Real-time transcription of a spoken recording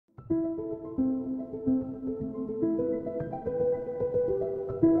Okay,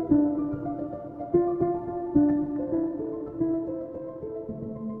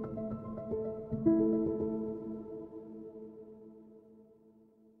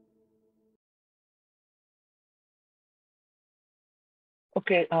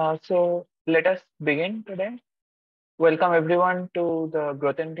 so let us begin today. Welcome everyone to the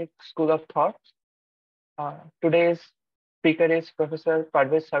Grothendieck School of Thoughts. Today's speaker is Professor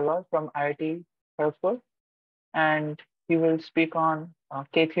Parvez Sarwar from IIT Kharagpur, and he will speak on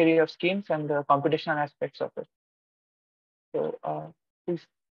K-theory of schemes and the computational aspects of it. So, please.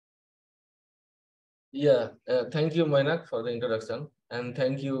 Thank you, Mainak, for the introduction, and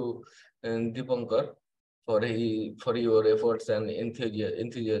thank you, Dipankar, for your efforts and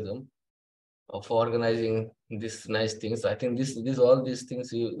enthusiasm for organizing these nice things. I think all these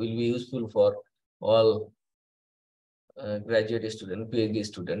things will be useful for all graduate student, PhD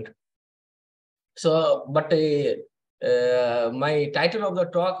student. So, but my title of the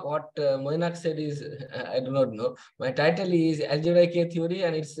talk, what Moinak said is, I do not know. My title is Algebraic K-theory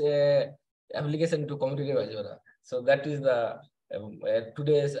and its application to commutative algebra. So that is the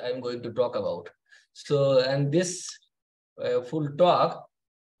today's I'm going to talk about. So, and this full talk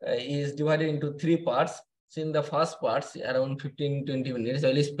is divided into 3 parts. So in the first part, around 15-20 minutes,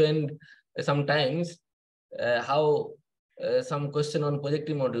 I will spend sometimes how some question on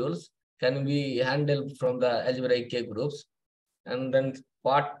projective modules can be handled from the algebraic K groups. And then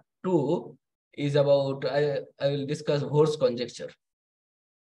part 2 is about, I will discuss Vor's conjecture.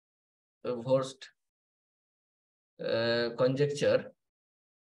 Vor's conjecture.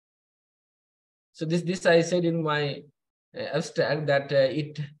 So this I said in my abstract that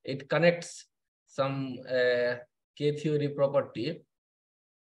it connects some K-theory property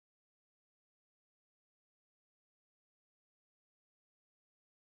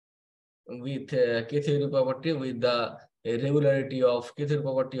with K-theory property with the regularity of K-theory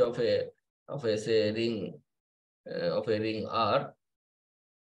property of a say ring of a ring R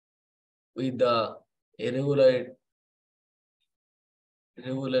with the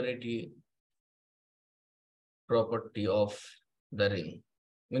regularity property of the ring.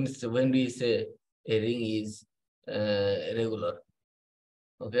 Means when we say a ring is regular.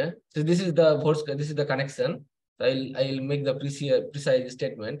 Okay, so this is the connection. So I'll make the precise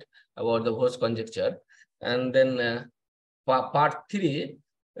statement about the Vor's conjecture, and then part 3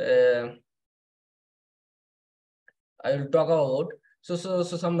 I will talk about so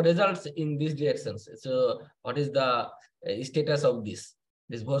some results in these directions. So what is the status of this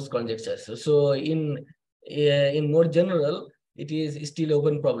Vor's conjecture? So in more general, it is still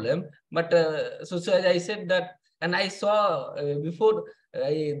open problem. But so as I said that, and I saw before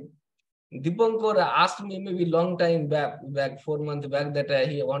Dipankar asked me maybe long time back 4 months back, that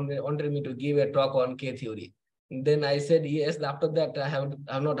he wanted me to give a talk on K-theory. Then I said yes. After that, I have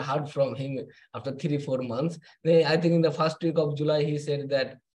not heard from him after 3-4 months. Then I think in the first week of July, he said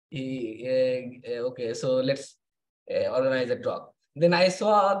that okay, so let's organize a talk. Then I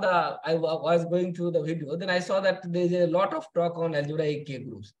saw I was going through the video. Then I saw that there's a lot of talk on algebraic K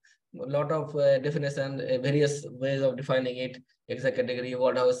groups, a lot of definition, various ways of defining it, exact category,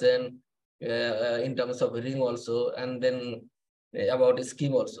 Waldhausen, in terms of ring also, and then about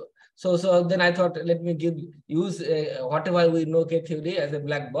scheme also. So then I thought, let me use whatever we know K-theory as a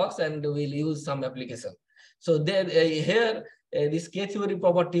black box, and we'll use some application. So there here this K-theory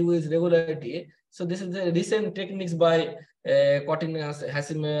property with regularity. So this is the recent techniques by Cortinus,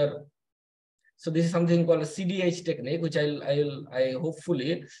 Hasimer. So this is something called a CDH technique, which I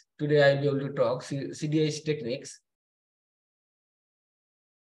hopefully today I'll be able to talk CDH techniques.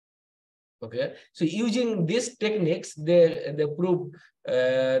 Okay, so using these techniques, they prove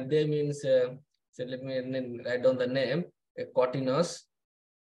they means so let me write down the name Cortinus.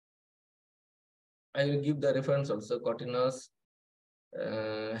 I will give the reference also, Cortinus,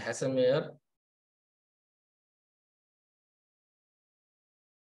 Hasimer,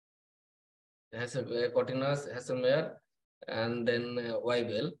 Cortinus, Hasimer, and then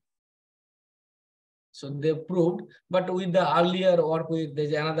Weibel. So they proved, but with the earlier work with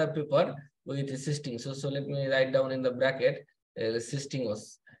there's another paper with cysteine. So let me write down in the bracket cysteine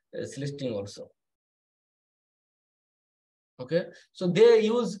also. Okay, so they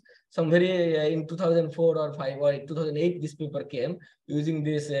use some very in 2004 or 5 or 2008 this paper came using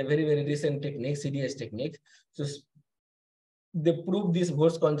this very recent technique, CDS technique. So they proved this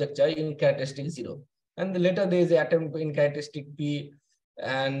Vor's conjecture in characteristic 0, and later there is an attempt in characteristic P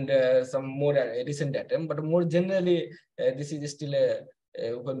and some more recent attempt, but more generally this is still a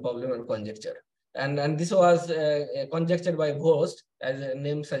open problem and conjecture. and this was conjectured by Vost, as the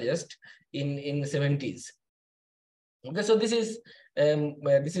name suggests, in 70s. Okay, so this is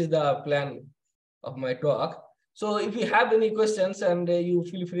the plan of my talk. So if you have any questions, and you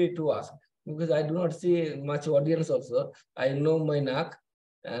feel free to ask, because I do not see much audience also. I know my knack.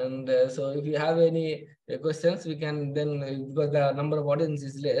 And so if you have any questions, we can then, because the number of audience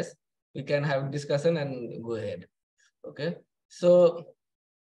is less, we can have discussion and go ahead. Okay, so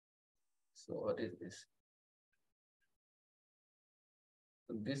what is this?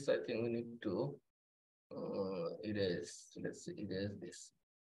 This I think we need to erase. Let's erase this.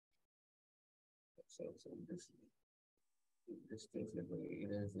 So this thing, let me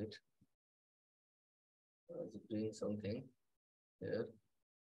erase it. I was doing something here.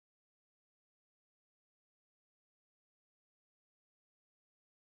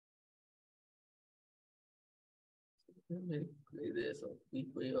 There's a quick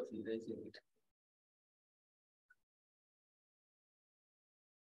way of erasing it.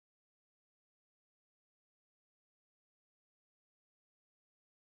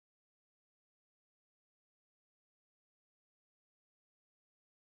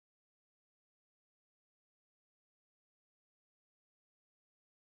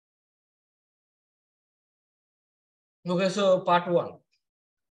 Okay, so part 1.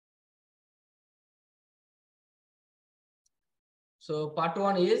 So part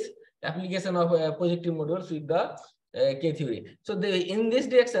 1 is application of positive modules with the K-theory. So in this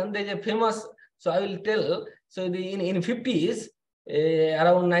direction, there is a famous, so I will tell, so in 50s,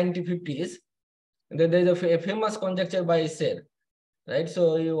 around 1950s, there is a famous conjecture by Ser, right?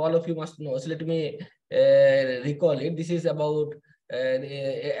 So all of you must know. So let me recall it. This is about,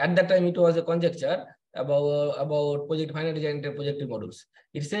 at that time it was a conjecture about finitely generated projective modules.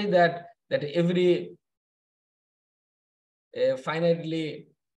 It says that every finitely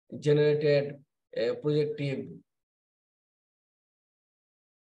generated projective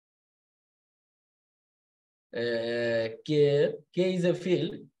K is a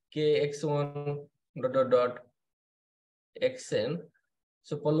field, Kx1 ... xn.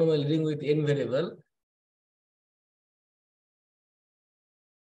 So polynomial ring with n variable.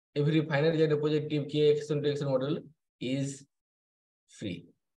 Every finite generated projective Kx1 to xn module is free.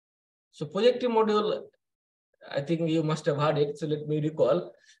 So projective module, I think you must have heard it. So let me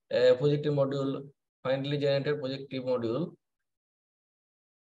recall. Projective module, finitely generated projective module.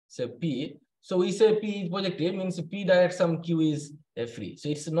 So P. So we say P is projective, means P direct sum Q is free. So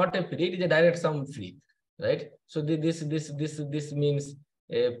it's not a free, it is a direct sum free, right? So this means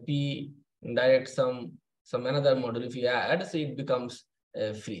P direct sum some another module. If you add, so it becomes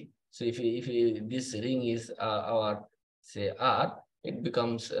free. So if this ring is our, say, R, it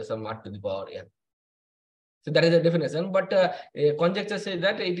becomes some R to the power n. So that is the definition, but conjecture says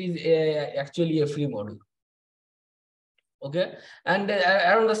that it is actually a free module. Okay, and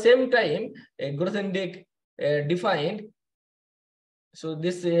around the same time, Grothendieck defined. So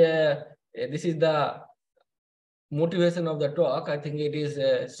this is the motivation of the talk. I think it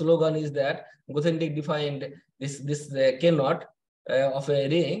is slogan is that Grothendieck defined this K naught of a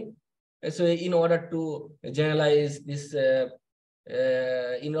ring. So in order to generalize this,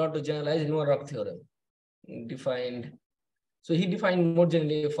 Riemann-Roch theorem, defined. So he defined more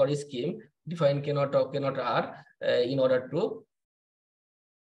generally for his scheme, defined K naught of K naught R in order to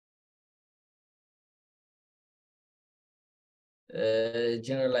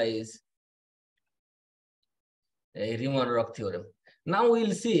generalize a Riemann-Roch theorem. Now we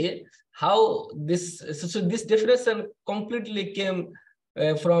will see how this. So this definition completely came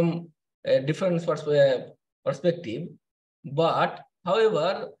from a different perspective, but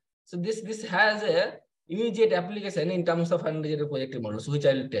however, so this has a immediate application in terms of unrelated projective models, which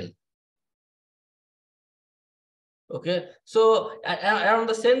I will tell. Okay, so around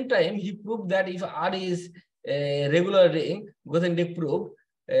the same time, he proved that if R is a regular ring, Grothendieck proved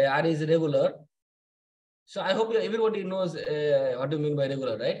R is regular. So I hope everybody knows what do you mean by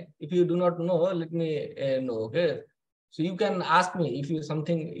regular, right? If you do not know, let me know. Okay, so you can ask me if you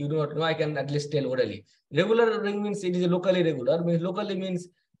something you do not know. I can at least tell orally. Regular ring means it is locally regular. Means locally means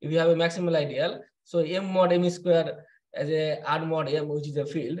if you have a maximal ideal. So m mod m square as a R mod m, which is a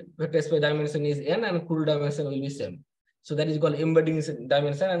field. Vector space dimension is n, and cool dimension will be same. So that is called embedding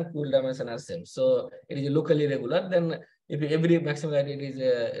dimension, and cool dimension are same. So it is locally regular. Then if every maximal ideal is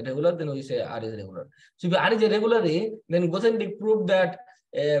regular, then we say R is regular. So if R is a regular ring, then Grothendieck proved that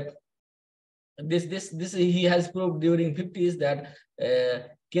this he has proved during 50s that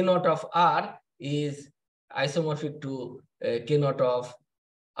K naught of R is isomorphic to K naught of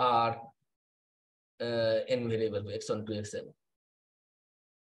R n variable x1 to xn.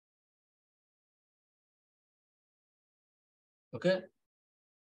 Okay.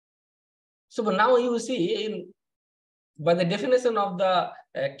 So but now you see by the definition of the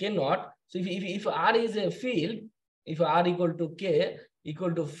K naught, so if R is a field, if R equal to K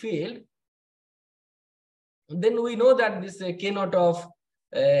equal to field, then we know that this K naught of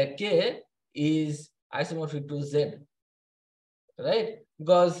K is isomorphic to Z, right?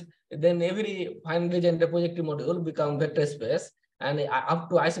 Because then every finally and projective module become vector space, and up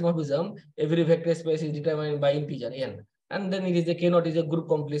to isomorphism, every vector space is determined by integer n, and then it is a K naught is a group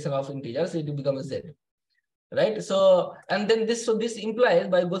completion of integers, so it becomes Z. Right. So, and then this implies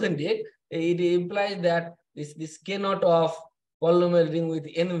by Gothendik, it implies that this K naught of polynomial ring with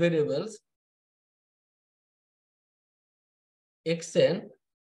n variables xn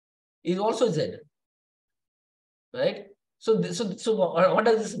is also Z. Right. So what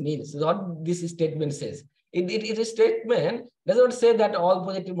does this mean? So what this statement says? It statement does not say that all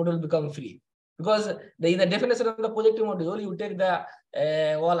projective module become free, because in the definition of the projective module, you take the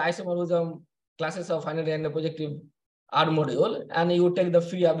all isomorphism classes of finite and projective R module, and you take the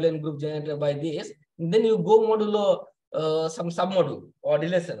free abelian group generated by this. Then you go modulo some submodule or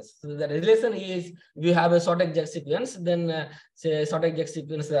relations. So the relation is we have a short exact sequence, then say short exact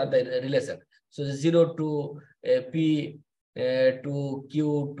sequence are the relation. So 0 to P to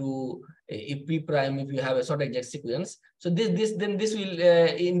Q to P prime if you have a short exact sequence. So this will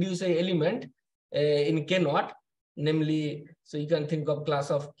induce a element in K naught, namely, so you can think of class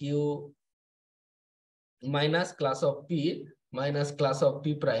of Q minus class of P minus class of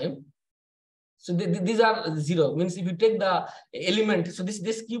P prime. So these are 0, means if you take the element, so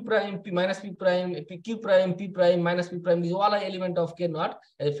this Q prime, P minus P prime, Q prime, P prime minus P prime, these all are element of K naught,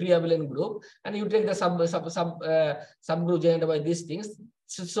 a free abelian group, and you take the subgroup generated by these things.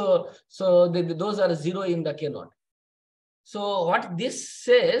 So those are 0 in the K naught. So what this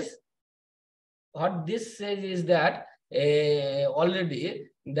says is that already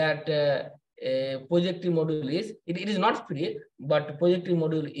that projective module is it is not free, but projective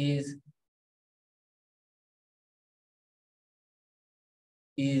module is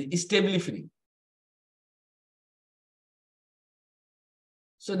stably free.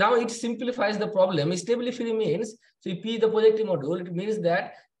 So now it simplifies the problem. Stably free means, so if P is the projective module, it means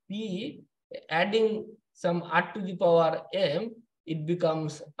that P adding some R to the power m, it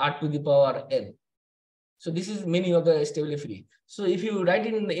becomes R to the power n. So this is meaning of the stably free. So if you write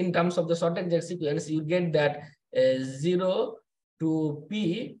in terms of the short exact sequence, you get that 0 to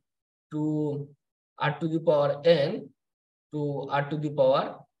P to R to the power n to R to the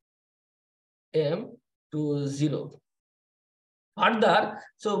power m to 0. Further,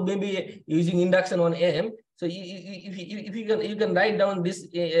 so maybe using induction on m. So if you can write down this.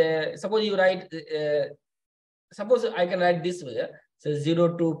 Suppose you write. Suppose I can write this way. So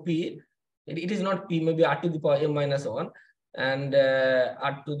 0 to P. It is not P, maybe R to the power m minus 1 and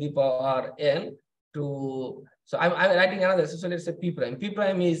R to the power n to. So I'm writing another. So let's say P prime. P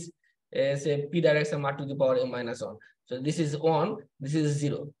prime is say P direction R to the power m minus 1. So this is 1. This is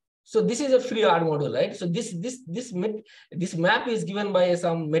 0. So this is a free R module, right? So this map is given by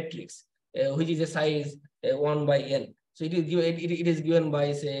some matrix, which is a size 1 by n. So it is given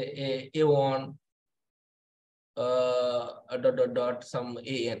by say a1 dot some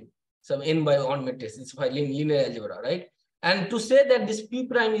an. Some n by 1 matrix. It's by linear algebra, right? And to say that this P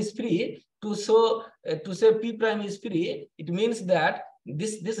prime is free, to say P prime is free, it means that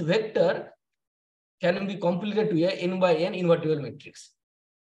this vector can be completed to a n by n invertible matrix.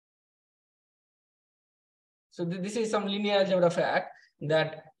 So this is some linear algebra fact,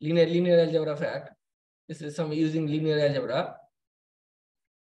 that linear algebra fact. This is some using linear algebra.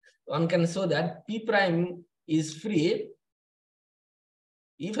 One can show that P prime is free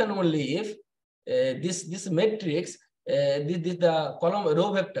if and only if this matrix, this the column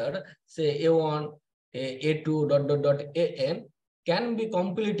row vector, say a1, a2 dot an, can be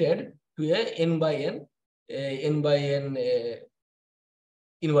completed to a n by n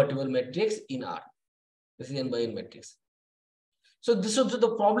invertible matrix in R. This is n by n matrix. So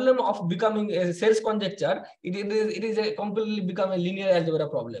the problem of becoming a Sells conjecture, it is a completely become a linear algebra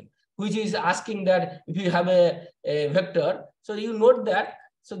problem, which is asking that if you have a vector, so you note that.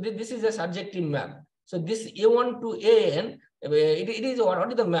 So this is a surjective map. So this a1 to an, it is what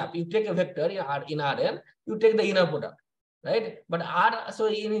is the map? You take a vector in Rn, you take the inner product, right? But R, so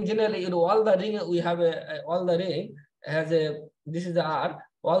in general, all the ring we have all the ring has a, this is the R.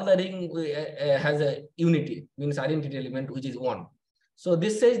 All the ring has a unity, means identity element, which is 1. So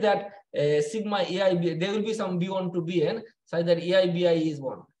this says that sigma ai, there will be some b1 to bn, such that ai bi is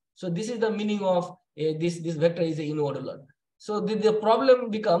 1. So this is the meaning of this vector is a unimodular. So the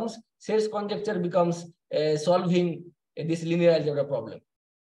problem becomes, Sells conjecture becomes solving this linear algebra problem.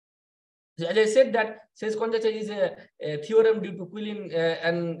 So as I said, that Say's conjecture is a theorem due to Quillen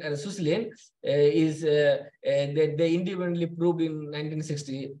and Suslin they independently proved in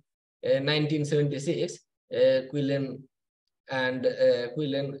 1976. Quillen and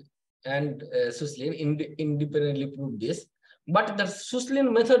Suslin independently proved this. But the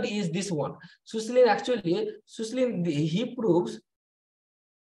Suslin method is this one. Suslin he proved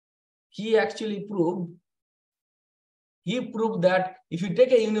that if you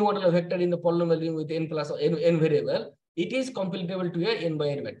take a unimodular vector in the polynomial ring with n plus n variable, it is completable to a n by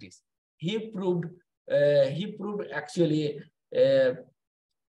n matrix. He proved actually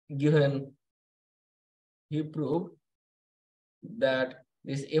that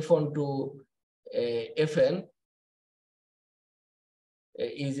this f1 to fn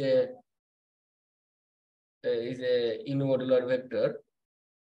is a unimodular vector.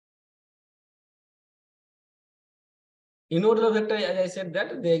 Unimodular vector, as I said,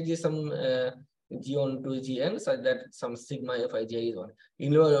 that there exists some g1 to gn such that some sigma fi j is 1.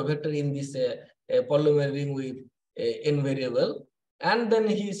 Unimodular vector in this polynomial ring with n variable, and then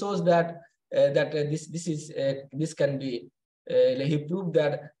he shows that this can be. He proved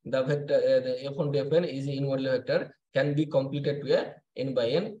that the vector the f1 to fn is an unimodular vector can be completed to a n by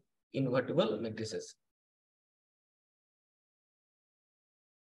n invertible matrices.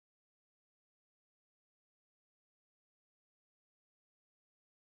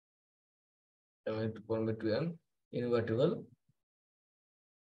 To convert to an invertible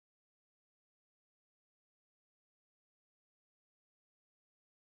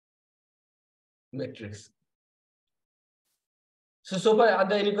matrix. So far, are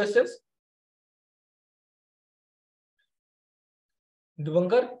there any questions?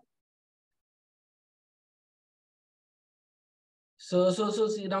 Dipankar? So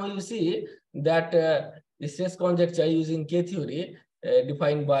see, now you see that the stress conjecture using K-theory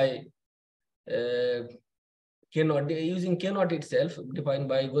defined by K0, using K0 itself defined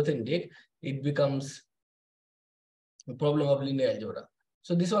by Grothendieck, it becomes a problem of linear algebra.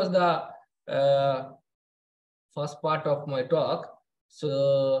 So this was the first part of my talk.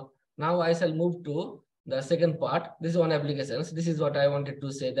 So now I shall move to the second part. This is one application. So this is what I wanted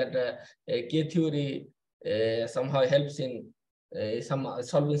to say, that K-theory somehow helps in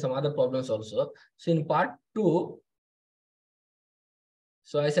solving some other problems also. So in part 2,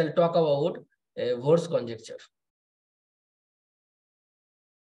 so I shall talk about Vor's conjecture.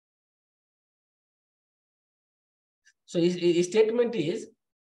 So his statement is,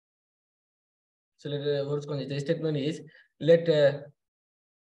 so let Vor's conjecture statement is, let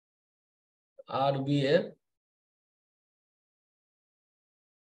R be a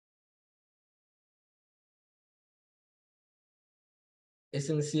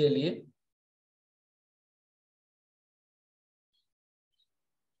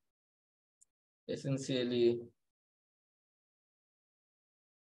essentially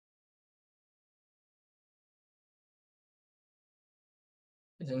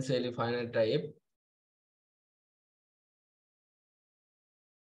finite type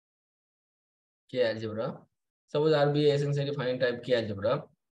K algebra. Suppose R be essentially finite type K algebra.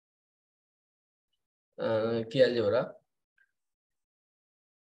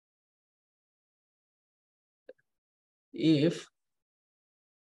 If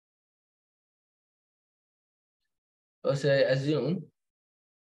say assume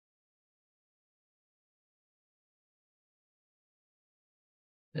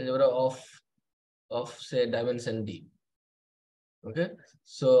algebra of say dimension D. Okay,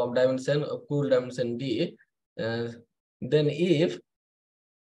 so of dimension of cool dimension D, then if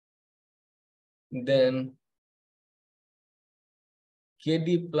then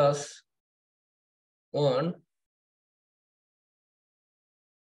KD plus 1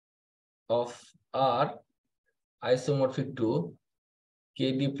 of R isomorphic to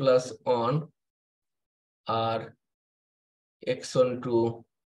KD plus 1 R x1 to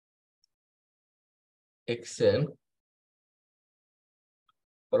xn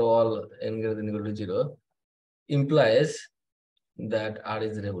for all n greater than equal to 0 implies that R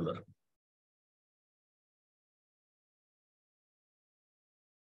is regular.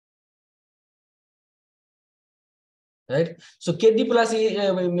 Right? So KD plus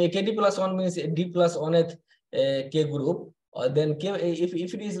 1 means D plus 1th K group, or then K, if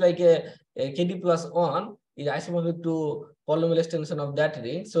it is like a KD plus 1 is isomorphic to polynomial extension of that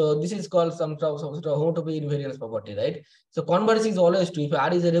ring. So this is called some sort of homotopy invariance property, right? So converse is always true. If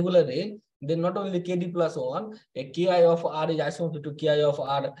R is a regular ring, then not only KD plus 1, a KI of R is isomorphic to KI of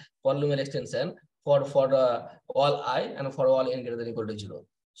R polynomial extension for all I and for all n greater than equal to 0.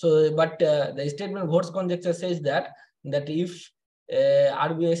 So, but the statement of Vor's conjecture says that that if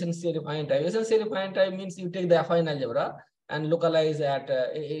R be essentially finite type. Essentially finite type means you take the affine algebra and localize at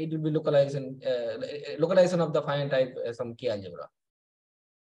it will be localization of the finite type some K algebra.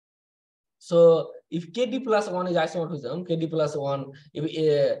 So if KD plus 1 is isomorphism, KD plus 1, if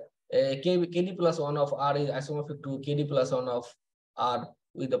KD plus 1 of R is isomorphic to KD plus 1 of R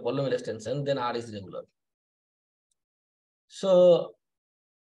with the polynomial extension, then R is regular. So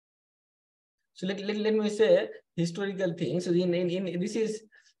let me say historical things. So in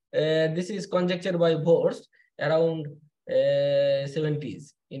this is conjecture by Vorst around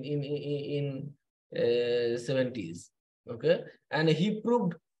 70s in 70s. Okay, and he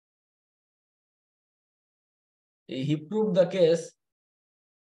proved the case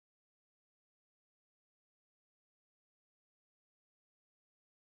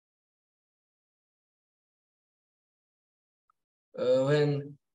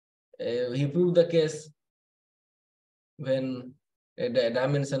when he proved the case when the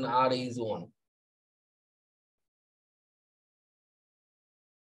dimension R is 1.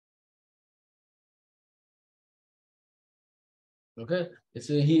 Okay,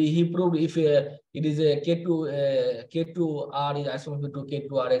 so he proved if it is a K2 R is isomorphic to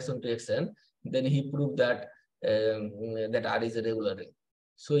K2 R xn to xn, then he proved that that R is a regular ring.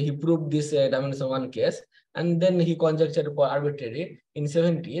 So he proved this dimension 1 case, and then he conjectured for arbitrary in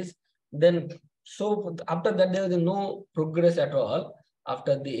 70s. Then so after that there was no progress at all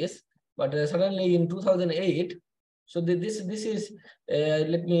after this, but suddenly in 2008. So this is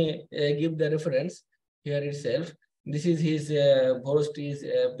let me give the reference here itself. This is his Vorst's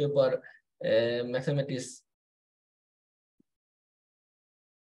paper, mathematics.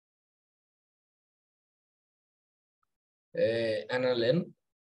 NLN,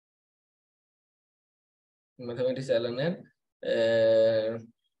 mathematics LNN,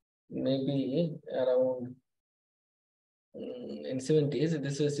 maybe around in 70s.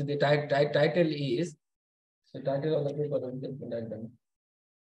 This is the title is, the title of the paper.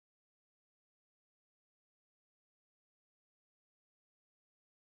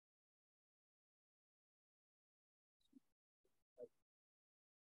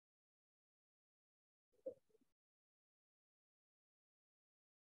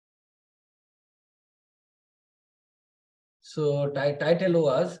 So title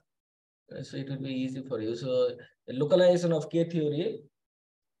was, so it will be easy for you. So localization of K theory,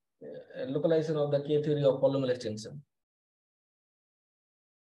 localization of the K theory of polynomial extension.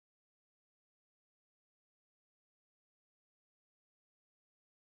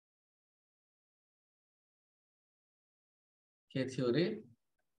 K theory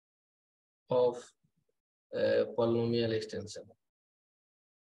of polynomial extension.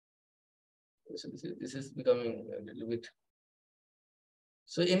 So this is becoming a little bit.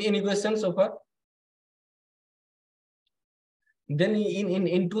 So any questions so far? Then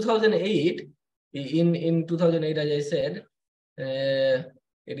in 2008, in 2008, as I said,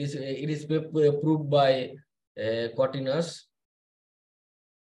 it is proved by Cortinus.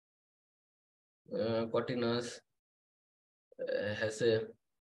 Cortinus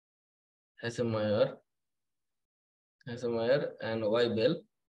Hassemeyer and Weibel.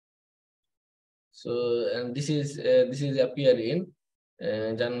 So and this is appear in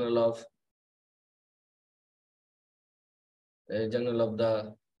Journal of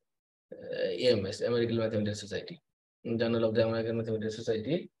the AMS, American Mathematical Society. Journal of the American Mathematical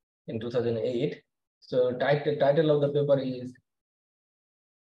Society in 2008. So title of the paper is,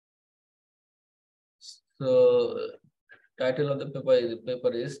 so title of the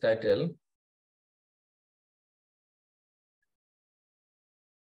paper is title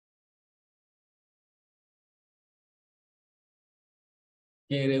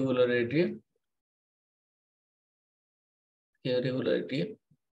K regularity,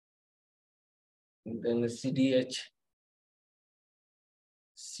 then CDH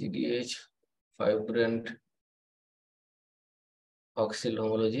vibrant oxyl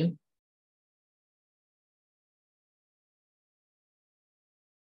homology,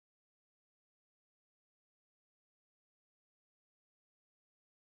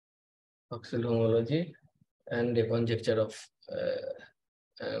 and a conjecture of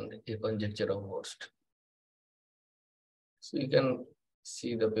Vorst. So you can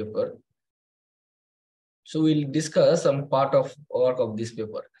see the paper. So we'll discuss some part of work of this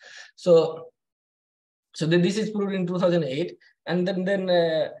paper. So then this is proved in 2008, and then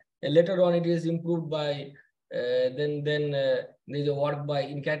later on it is improved by then there's a work by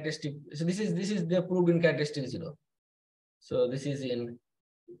in characteristic. So this is they proved in characteristic 0. So this is in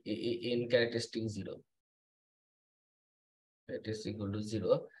characteristic 0. That is equal to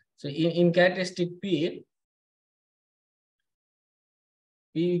 0. So in characteristic P,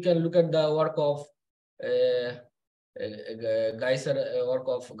 We can look at the work of Geiser, work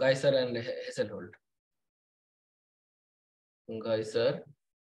of Geiser and Hesselholt. Geiser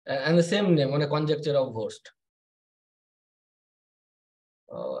and the same name on a conjecture of Horst.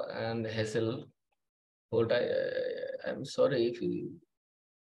 And Hesselholt. I'm sorry if you.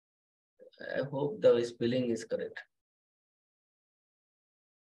 I hope the spelling is correct.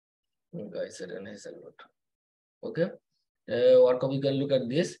 Geiser and Hesselholt. Okay. What we can look at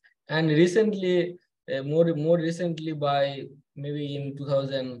this, and recently, more recently, by maybe in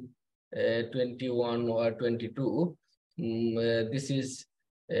 2021 or 22, this is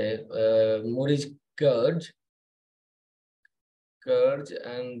Maurice Kurz,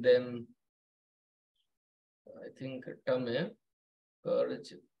 and then I think Tame,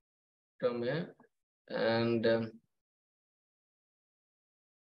 Kurz, Tame, and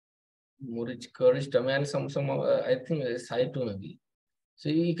Maurice Kurz, Tame, and some I think Saito maybe. So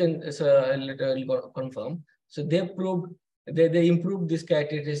you can later confirm. So they proved they improved this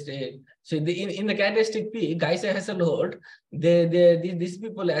characteristic. So in the characteristic P, Geiser Hesselholt, these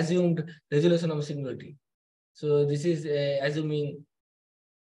people assumed resolution of singularity. So this is assuming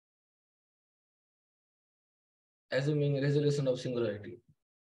resolution of singularity.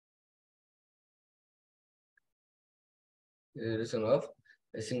 Resolution of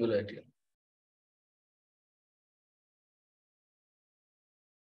singularity.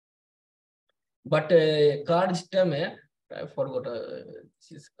 But Kurz Tame, I forgot.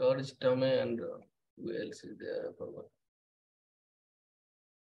 This is Kurz Tame and who else is there? I forgot.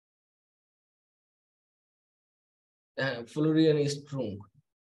 Florian is Strung.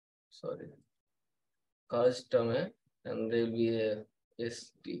 Sorry. Kurz Tame, and there will be a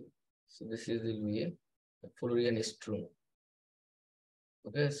ST. So this is will be a Florian is Strung.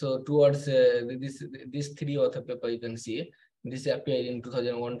 Okay, so towards this three author paper you can see this appeared in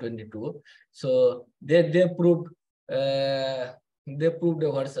 2001-22. So they proved a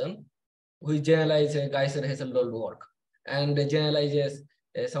version which generalizes Geiser Hesselholt work and generalizes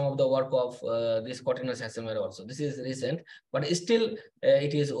some of the work of this Cortinus Hassemer also. This is recent, but still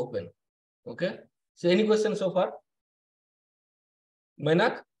it is open. Okay. So any questions so far?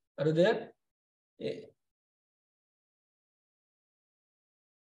 Mainak, are you there?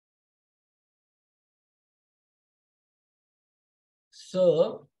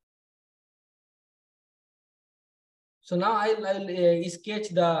 So now I'll sketch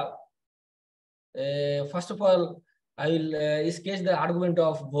the, first of all, I will sketch the argument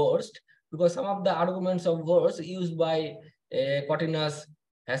of Vorst, because some of the arguments of Vorst used by Cortinus,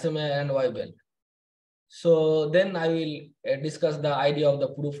 Hassemer, and Weibel. So then I will discuss the idea of the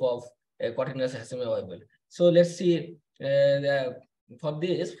proof of Cortinus, Hassemer, Weibel. So let's see for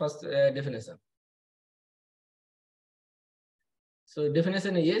this first definition. So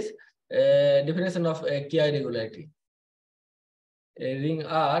definition is definition of Ki regularity. A ring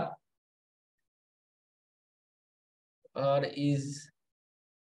R is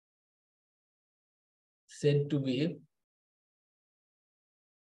said to be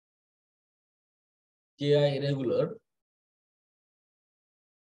Ki regular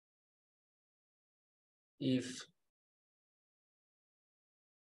if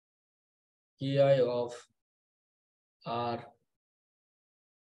Ki of R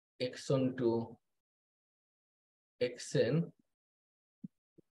x1 to xn.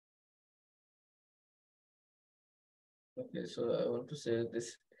 Okay, so I want to say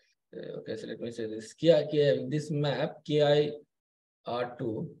this. Okay, so let me say this. This map Ki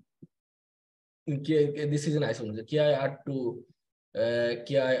R2. This is an isomer. Ki R2,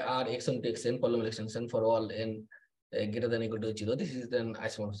 Ki R x1 to xn polynomial extension for all n greater than or equal to 0. This is then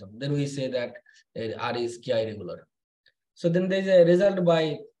isomorphism. Then we say that R is Ki regular. So then there is a result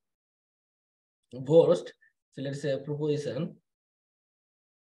by Vorst. So let's say a proposition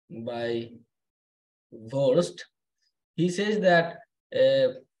by Vorst. He says that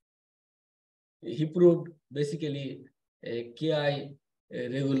he proved basically a Ki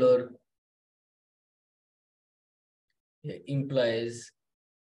regular implies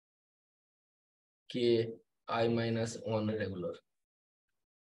Ki minus 1 regular.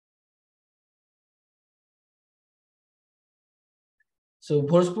 So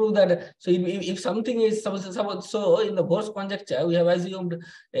Vorst proved that. So if something is so in the Vorst conjecture, we have assumed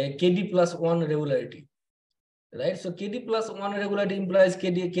KD plus 1 regularity, right? So KD plus 1 regularity implies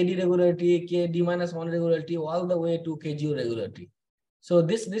KD regularity, KD minus 1 regularity, all the way to KGO regularity. So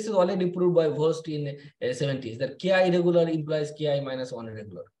this is already proved by Vorst in 70s that Ki regular implies Ki minus 1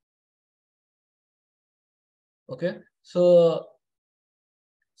 regular. Okay, so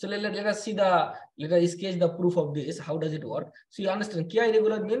So let us see let us sketch the proof of this. How does it work? So you understand Ki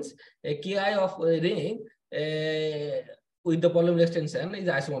regular means a Ki of a ring with the polynomial extension is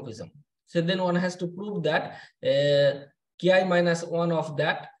isomorphism. So then one has to prove that Ki minus 1 of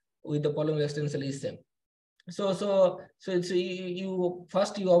that with the polynomial extension is same. So you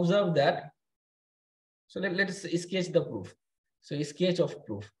first you observe that. So let's sketch the proof. So sketch of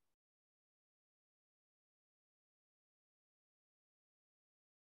proof.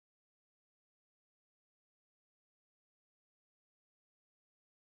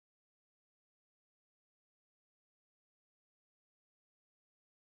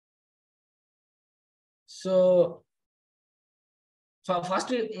 So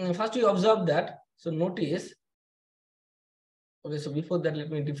first we observe that. So notice. Okay, so before that, let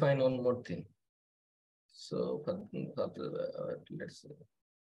me define one more thing. So let's see.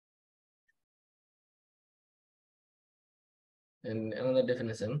 And another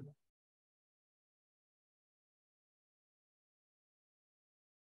definition.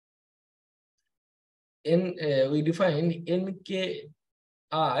 We define Nki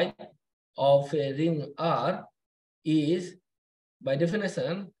of a ring R is, by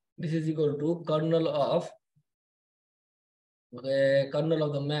definition, this is equal to kernel of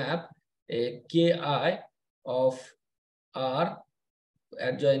the map Ki of R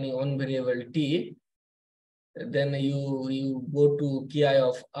adjoining one variable T. Then you go to Ki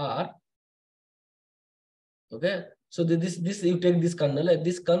of R. Okay, so this you take this kernel, and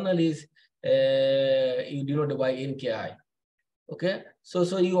this kernel is you denote by Nki. Okay,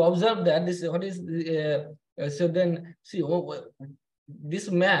 so you observe that this what is so then see this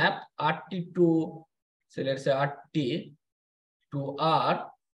map RT to, so let's say RT to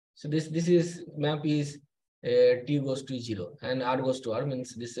R. So this is map is T goes to 0 and R goes to R,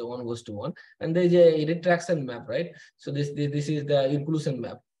 means this 1 goes to 1, and there is a retraction map, right? So this is the inclusion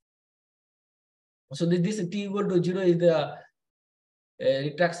map. So this T equal to 0 is the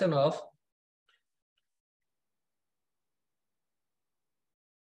retraction of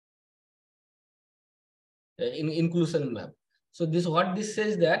inclusion map. So what this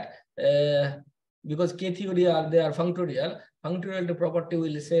says that because K-theory they are functorial property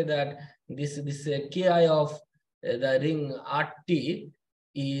will say that this Ki of the ring RT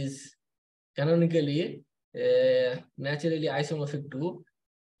is canonically naturally isomorphic to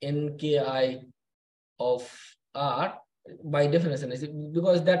Nki of R by definition,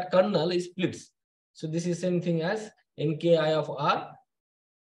 because that kernel is splits. So this is same thing as Nki of R,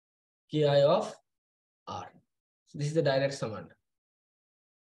 Ki of R. So this is the direct summand.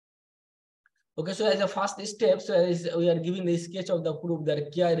 Okay, so as a first step, so as we are giving the sketch of the proof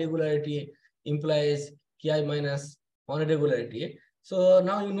that Ki regularity implies Ki minus 1 regularity. So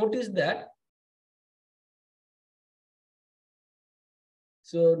now you notice that.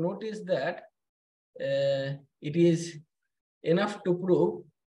 So notice that it is enough to prove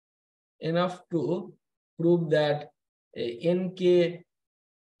that Nki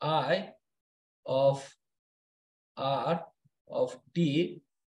of R of T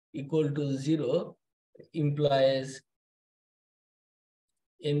equal to 0 implies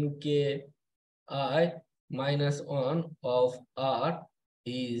Nki minus 1 of R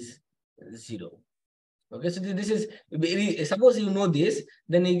is 0. Okay, so this is very, suppose you know this,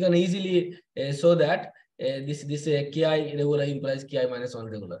 then you can easily show that this Ki regular implies Ki minus 1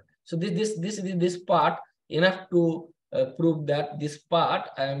 regular. So this part enough to prove that this part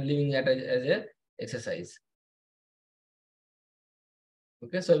I am leaving it as a exercise.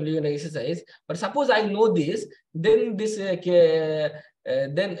 Okay, so I'm leaving an exercise. But suppose I know this, then this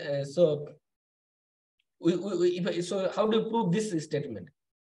so so how do you prove this statement?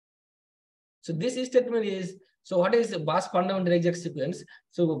 So this statement is, so what is Bas fundamental exact sequence?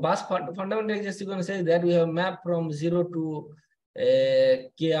 So Bas fundamental exact sequence says that we have map from 0 to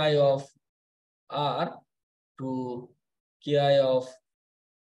Ki of R to Ki of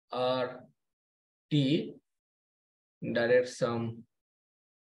R T, direct sum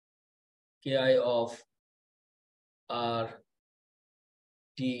Ki of R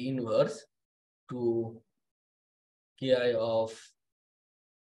T inverse to Ki of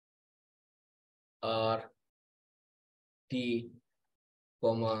R T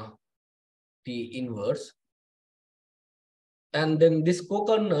comma T inverse, and then this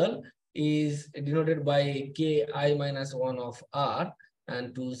co-kernel is denoted by Ki minus 1 of R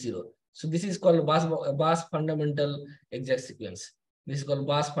and 2 0. So this is called Bas fundamental exact sequence. This is called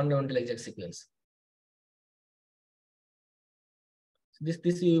Bas fundamental exact sequence. So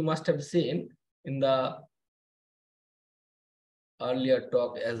this you must have seen in the earlier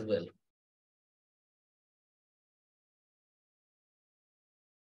talk as well.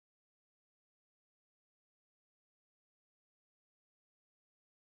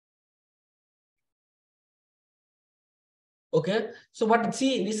 Okay, so but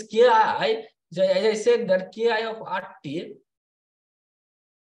see this Ki, as I said that Ki of RT,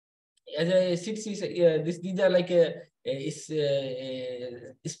 as I said, these are like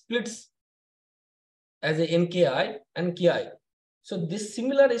splits as a NKI and Ki. So this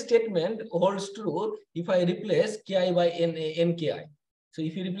similar statement holds true if I replace Ki by NKI. So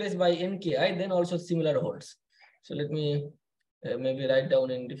if you replace by NKI, then also similar holds. So let me maybe write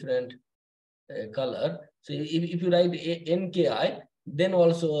down in different color. So if you write NKI, then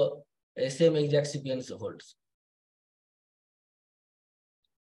also same exact sequence holds.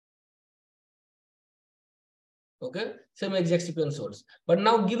 Okay, same exact sequence holds. But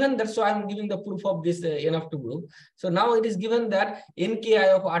now given that, so I'm giving the proof of this enough to group. So now it is given that NKI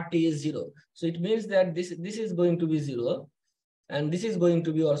of RT is 0. So it means that this is going to be 0. And this is going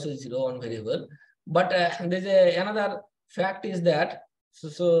to be also 0 on variable. But there's another fact is that,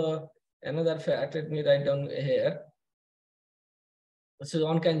 so another fact, let me write down here. So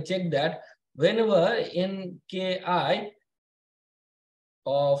one can check that whenever NKI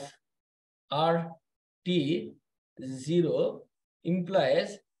of RT 0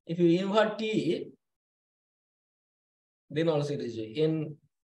 implies, if you invert T, then also it is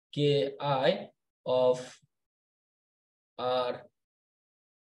NKI of RT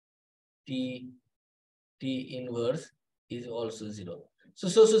T inverse is also 0. So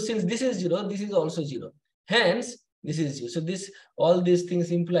since this is 0, this is also 0. Hence, this is 0. So this all these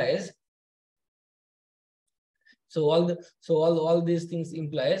things implies. So all these things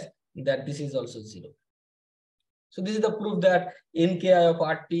implies that this is also 0. So this is the proof that NKI of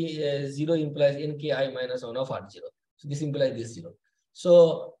RT 0 implies NKI minus 1 of RT 0. So this implies this 0.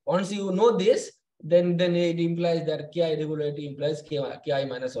 So once you know this, then it implies that Ki regularity implies Ki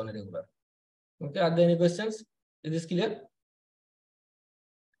minus 1 regular. Okay, are there any questions? Is this clear?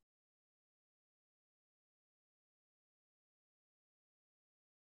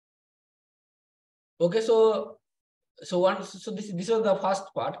 Okay, so this was the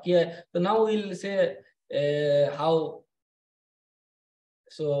first part. Here, so now we'll say how.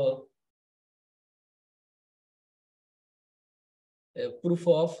 So proof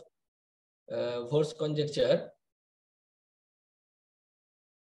of force conjecture.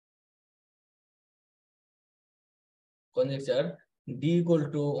 Conjecture D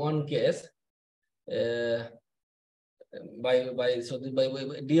equal to 1 case by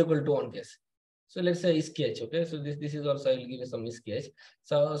D equal to 1 case. So let's say sketch. Okay, so this is also I will give you some sketch.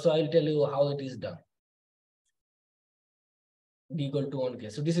 So I'll tell you how it is done. D equal to 1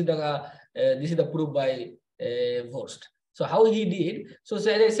 case. So this is the proof by Vorst. So how he did? So as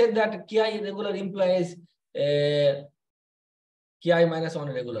I said that Ki regular implies Ki minus 1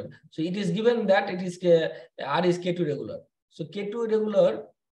 regular. So it is given that it is R is K2 regular. So K2 regular,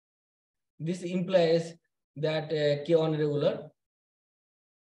 this implies that K1 regular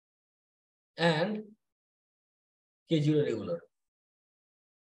and K0 regular.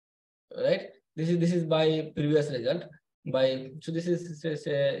 Right? This is by previous result. So this is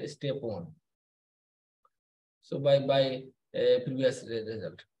step 1. So by previous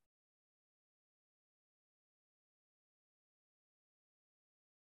result.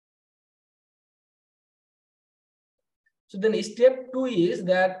 So then step 2 is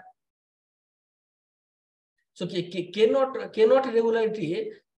that, so cannot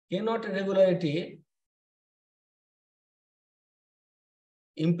regularity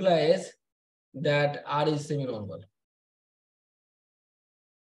implies that R is semi-normal.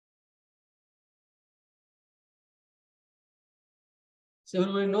 So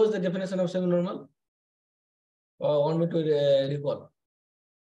everybody knows the definition of semi-normal? Or want me to recall?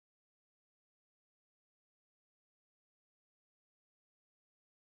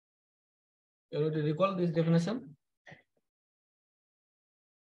 You want to recall this definition?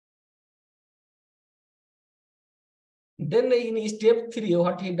 Then in step 3,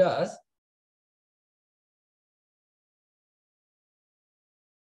 what he does,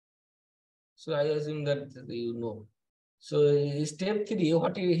 so I assume that you know. So step 3,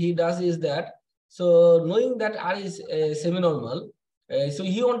 what he does is that, so knowing that R is semi-normal, so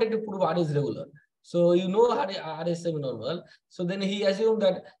he wanted to prove R is regular. So you know R is semi-normal. So then he assumed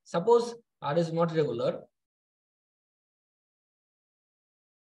that suppose R is not regular,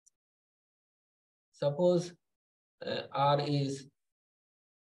 suppose R is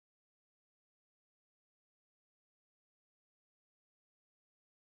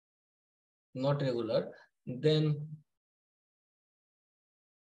not regular, then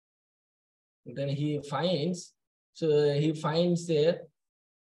he finds, so he finds a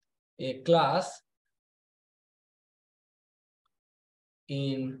class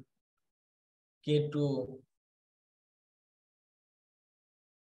in K2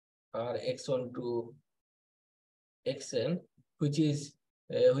 R x1 to xn, which is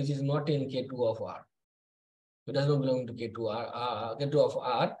not in K2 of R. It does not belong to K2 of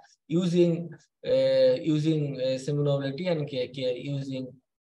R using semi-normality and using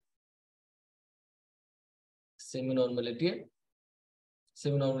semi-normality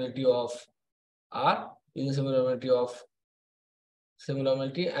of R, using semi-normality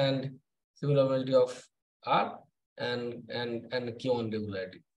of R and Q1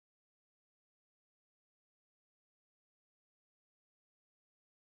 regularity.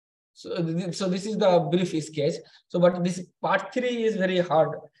 So this is the brief sketch. So, but this part 3 is very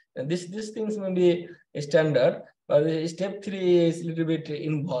hard. And these things may be standard, but step 3 is a little bit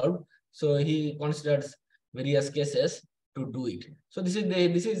involved. So he considers various cases to do it. So this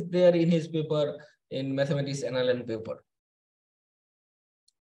is there in his paper in mathematics NLN paper.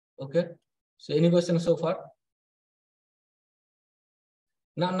 Okay. So any questions so far?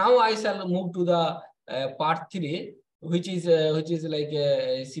 Now I shall move to the part 3, which is like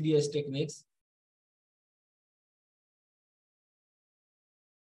CDS techniques.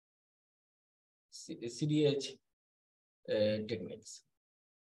 CDH techniques.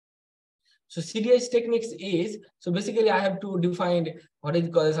 So CDH techniques is, so basically I have to define what is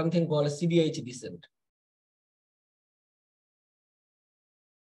called something called CDH descent.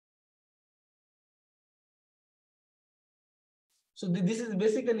 So this is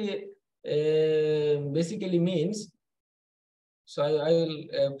basically means, so I will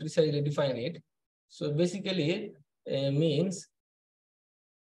precisely define it. So basically means,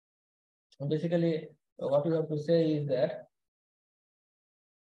 basically what you have to say is that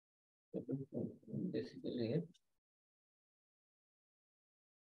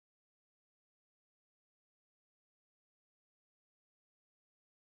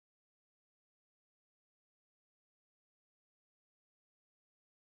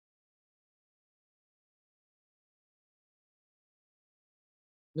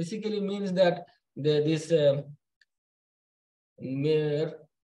basically means that this mere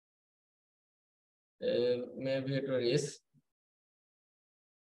vector is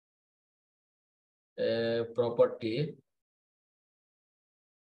property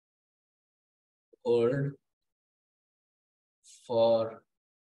hold for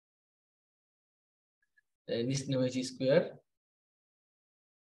Husney square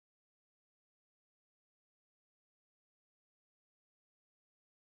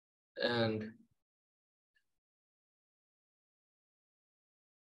and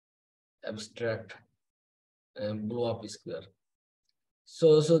abstract blow up square.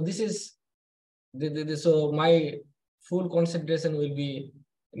 So this is so my full concentration will be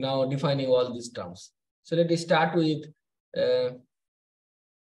now defining all these terms. So let us start with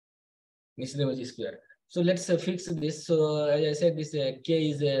Husney square. So let's fix this. So as I said, this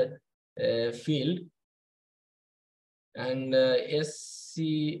K is a field, and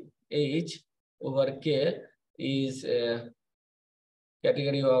SCH over K is a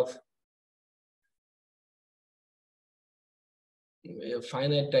category of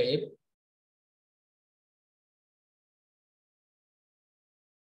finite type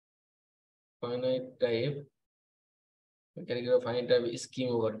category of finite type scheme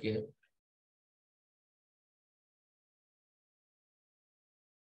over K.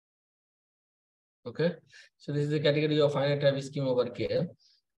 Okay, so this is the category of finite type scheme over K.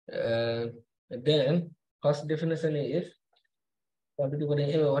 Then first definition is what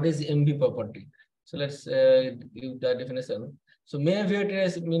is MV property. So let's give the definition. So may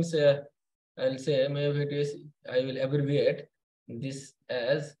vectors means I'll say may vectors, I will abbreviate this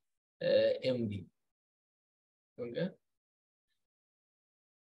as MV. Okay.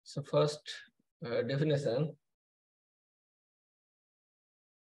 So first definition.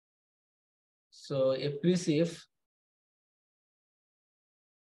 So a precip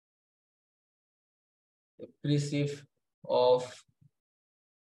of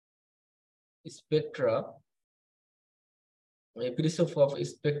spectra,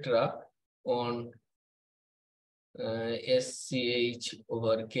 on SCH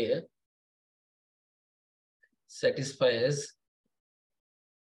over K satisfies.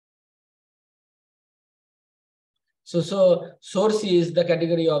 So source is the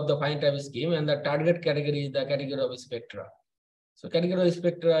category of the finite type scheme, and the target category is the category of spectra. So category of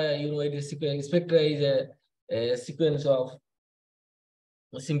spectra, you know, it is sequence. Spectra is a sequence of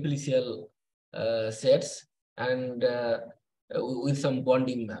simplicial sets and with some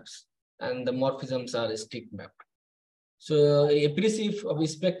bonding maps, and the morphisms are strict mapped. So a precip of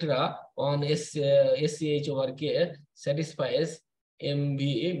spectra on SCH over K satisfies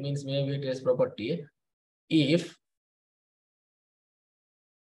MV, means May-Vector's property, if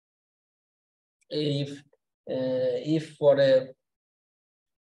if for a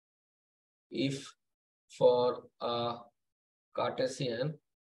Cartesian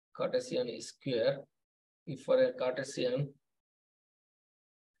square, if for a Cartesian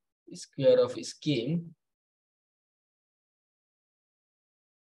square of scheme,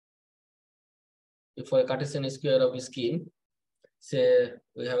 if for a Cartesian square of scheme, say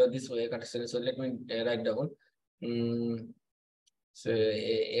we have this way Cartesian. So let me write down. So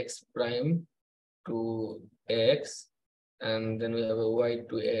x prime to x, and then we have a y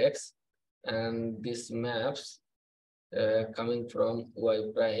to x, and this maps coming from y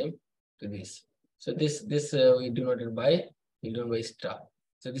prime to this. So this we denoted by star.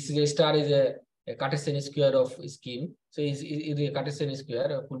 So this is a star is a Cartesian square of scheme. So is a Cartesian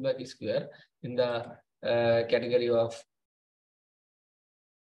square, a pullback square in the category of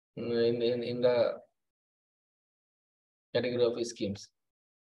in the category of schemes.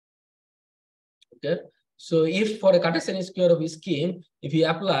 Okay. So if for a Cartesian square of scheme, if you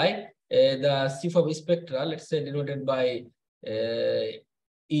apply the shift of spectra, let's say denoted by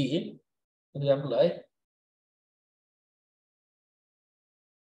E, we apply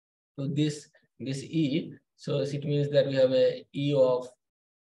to this E. So it means that we have a E of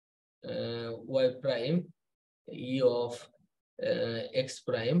y prime, E of x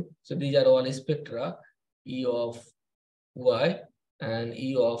prime. So these are all spectra, E of y and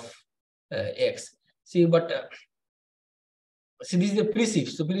E of x. See, but see, this is the precip.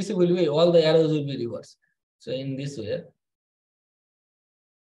 So precip will be all the arrows will be reversed. So in this way,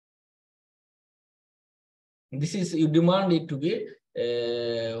 this is you demand it to be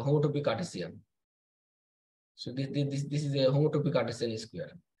homotopy Cartesian. So this is a homotopy Cartesian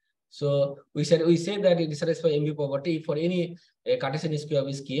square. So we say that it satisfies MV property for any Cartesian square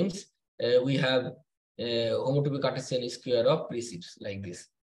of schemes. We have homotopy Cartesian square of precips like this.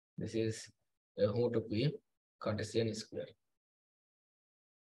 This is a homotopy Cartesian square.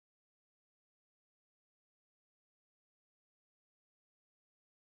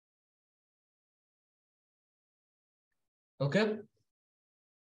 Okay.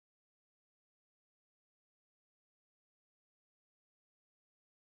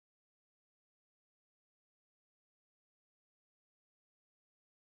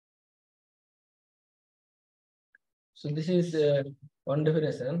 So this is one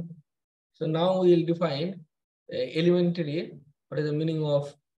definition. So now we will define elementary. What is the meaning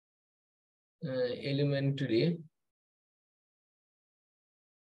of elementary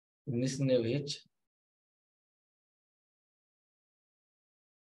Nisnevich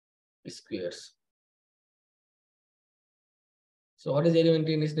squares? So what is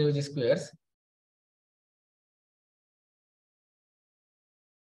elementary Nisnevich squares?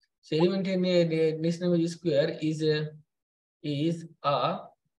 So elementary Nisnevich square is a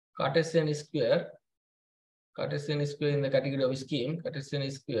Cartesian square. Cartesian square in the category of scheme. Cartesian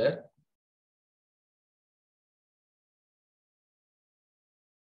square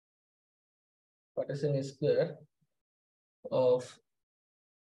of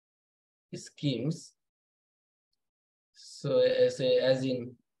schemes. So as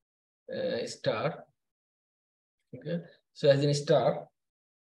in star. Okay. So as in star,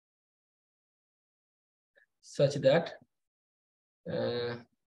 such that in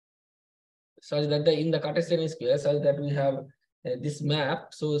the Cartesian square, such that we have this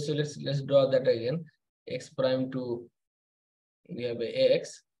map. So let's draw that again. X prime to, we have a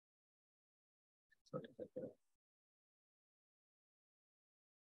x.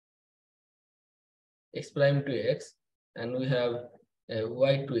 X prime to x, and we have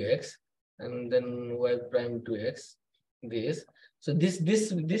y to x, and then y prime to x. This. So this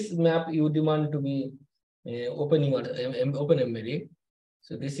map you demand to be open embedding.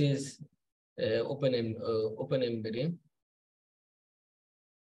 So this is open embedding.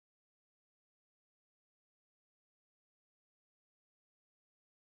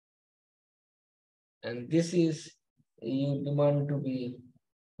 And this is you demand to be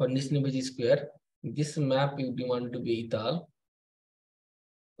for Nisnevich square. This map you demand to be etal.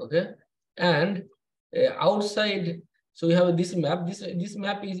 Okay, and outside, so we have this map. This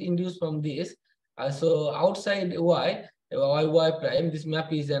map is induced from this. So outside y prime, this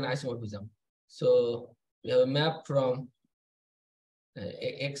map is an isomorphism. So we have a map from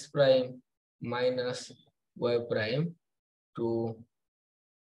x prime minus y prime to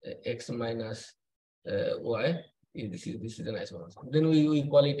x minus y. This is an isomorphism. Then we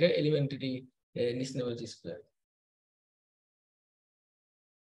call it a elementary Nisnevich square.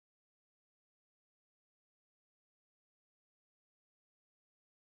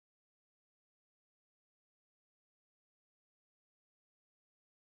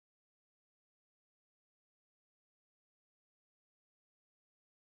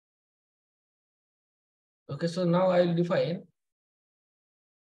 Okay, so now I will define.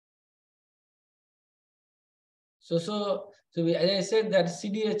 As I said that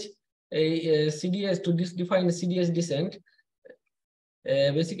CDS to define CDS descent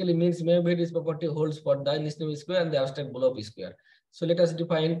basically means Mayvedi's property holds for the Nisnemi square and the abstract blob square. So let us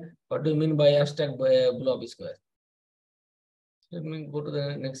define what do you mean by abstract blob square. Let me go to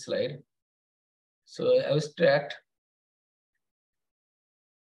the next slide. So abstract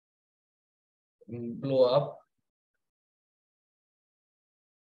blow up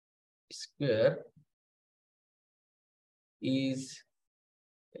square is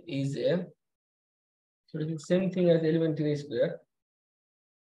a, so it is same thing as elementary square,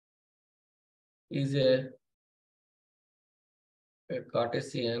 is a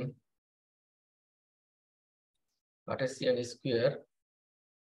Cartesian square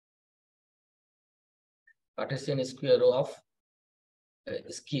of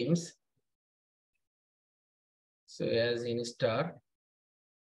schemes. So as in star.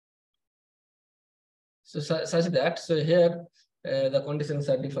 So such that, so here the conditions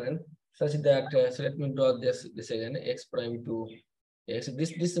are different, such that, so let me draw this again, x prime to x.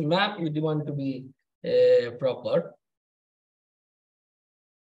 This map we want to be proper.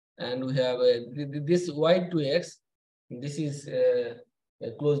 And we have this y to x, this is a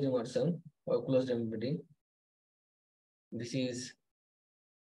closed immersion or closed embedding. This is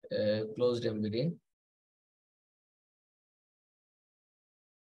closed embedding.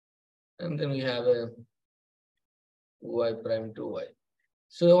 And then we have a y prime to y.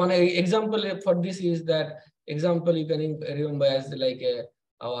 So one example for this is that example you can remember as like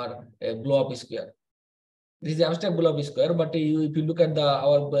our blow up square. This is abstract blow up square, but if you look at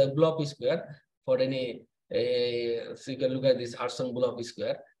our blow up square for any, so you can look at this Hudson blow up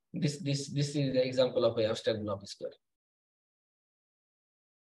square. This is the example of an abstract blow up square.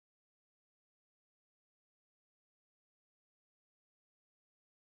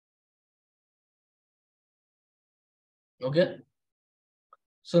 Okay.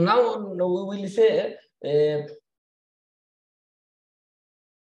 So now we will say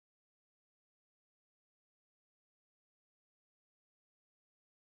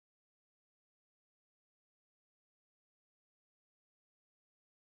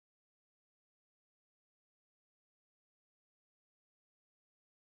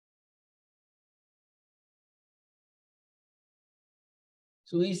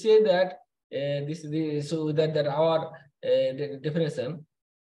so we say that so that our definition.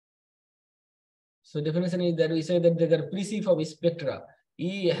 So definition is that we say that there are precip of spectra.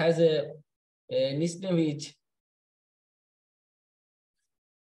 E has a Nisnevich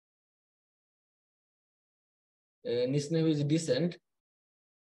descent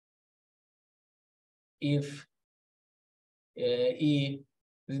if E,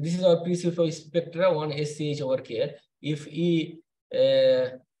 this is our precip of spectra 1 SCH over K. If E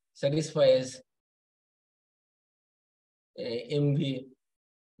satisfies MV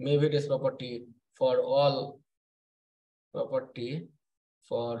Mayvedi's property for all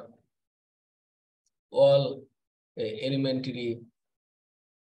elementary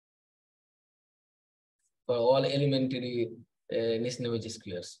Nisnevich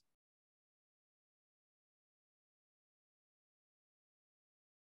squares.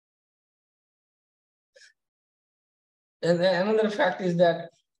 And another fact is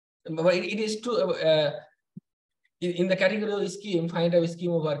that it is true in the category of scheme, find a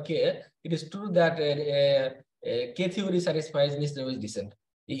scheme over K, it is true that K-theory satisfies Nisnevich descent.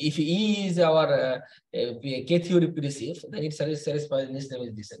 If E is our K-theory precip, then it satisfies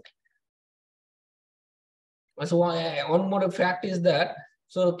Nisnevich descent. So one more fact is that,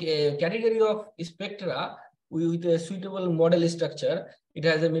 so category of spectra with a suitable model structure, it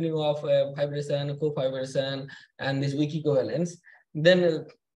has a meaning of vibration, co-vibration, and this weak equivalence. Then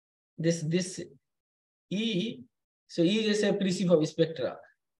this E, so E is a precip of spectra,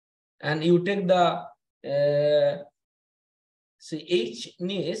 and you take the so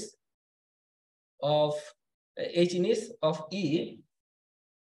H-ness of E,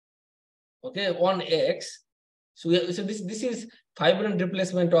 okay, on X. So this is fibrant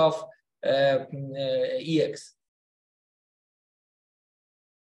replacement of EX.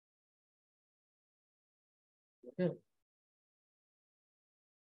 Okay.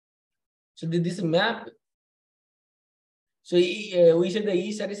 So this map. So we said the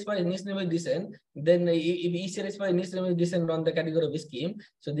E satisfies Nisnevich descent. Then if E satisfies Nisnevich descent on the category of scheme,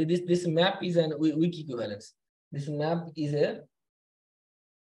 so this map is an weak equivalence. This map is a.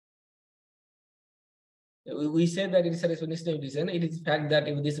 We said that it satisfies Nisnevich descent. It is fact that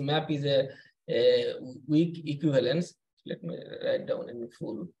if this map is a weak equivalence, let me write down in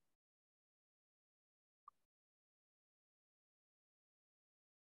full.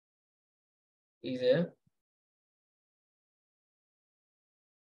 is a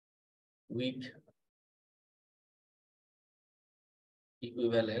weak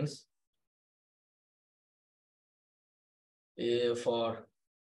equivalence for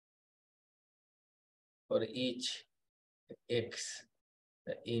each x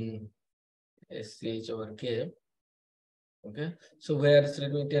in SH over K. Okay, so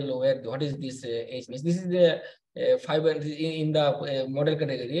let me tell what is this H means. This is the fiber in the model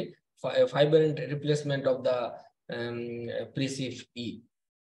category, fiber replacement of the precif E.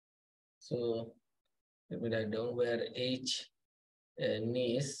 So let me write down where H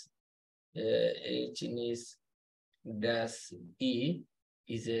nis dash E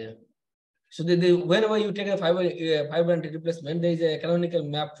is a. So whenever you take a fiber replacement, there is a canonical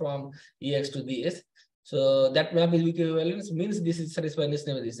map from EX to this. So that map is equivalence, means this is satisfying this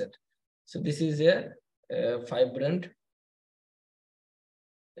never reset. So this is a fibrant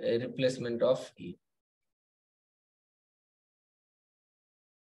replacement of E.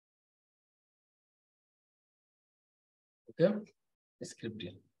 Okay,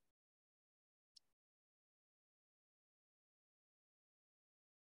 descriptive.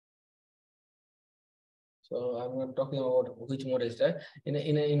 So I'm not talking about which model structure in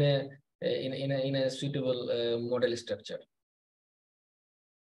a suitable model structure.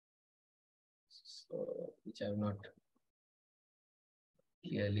 So which I'm not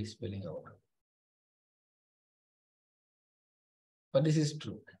clearly spelling out. But this is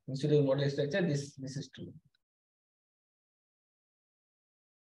true. Instead of model structure, this is true.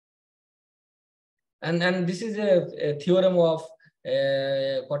 And this is a theorem of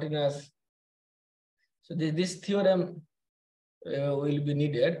Cortina's. So this theorem will be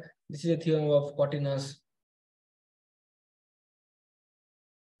needed. This is a theorem of Cortina's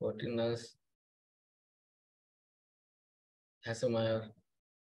Hasselmeyer,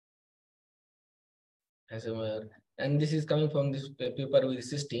 and this is coming from this paper with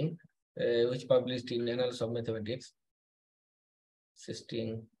Sistine, which published in Annals of Mathematics.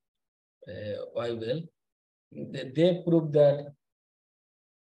 Sistine, Weibel. They proved that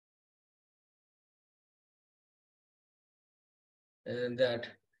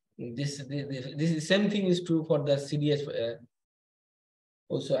this same thing is true for the CDH.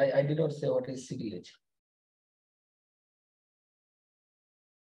 Also, I did not say what is CDH.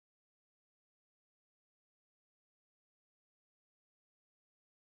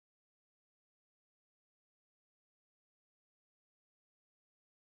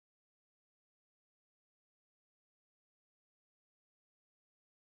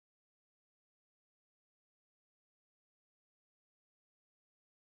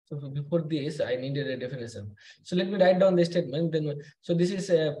 So before this, I needed a definition. So let me write down the statement. Then, so this is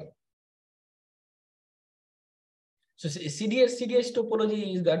a. So CDH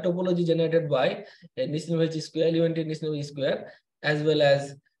topology is the topology generated by a Nisnevich square, elementary Nisnevich square, as well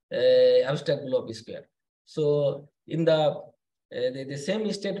as abstract blob square. So in the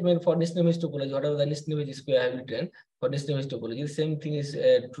same statement for Nisnevich topology, whatever the Nisnevich square I have written for Nisnevich topology, the same thing is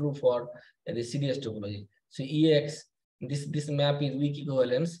true for the CDH topology. So EX, this map is weak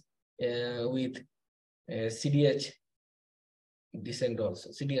equivalence with CDH descent also.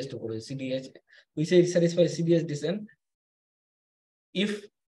 CDH topology, CDH, we say it satisfies CDH descent if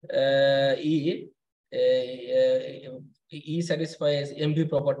E satisfies MV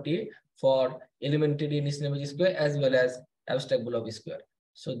property for elementary Nisnevich square as well as abstract blob square.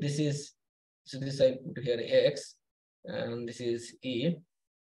 So this I put here X, and this is E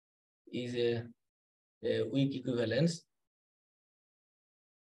is a weak equivalence.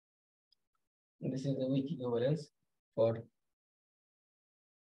 This is the weak equivalence for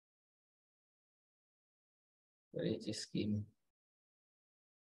each scheme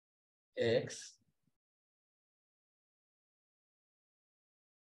X.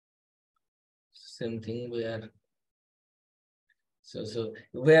 Same thing where so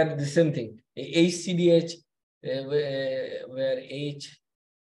where the same thing HCDH where H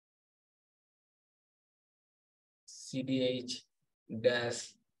CDH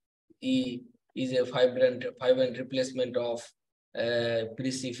dash E is a vibrant replacement of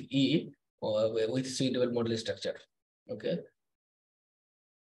precif E with suitable model structure. Okay.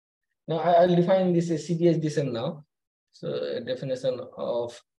 Now I'll define this as CDH descent now. So a definition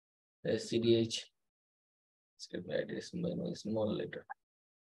of CDH. Script write is small letter.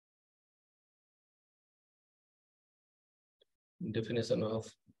 Definition of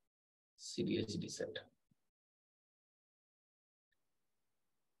CDH descent.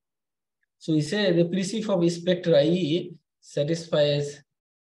 So we say the precif of spectra E satisfies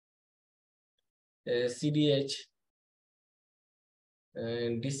CDH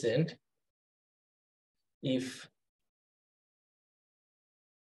descent if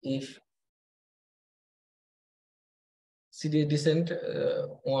series descent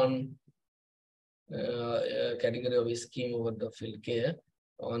on category of a scheme over the field K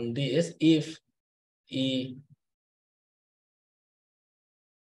on this, if E,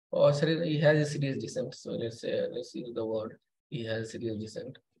 oh sorry, he has a series descent. So let's use the word E has series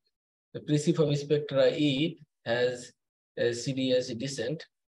descent. The precip of spectra E has a series descent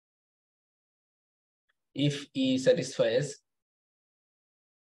if E satisfies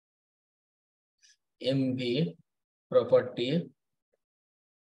MV property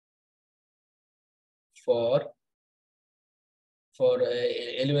for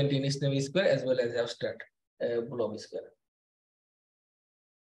element in Husney square as well as abstract Blob square.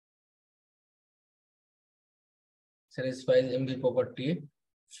 Satisfies MV property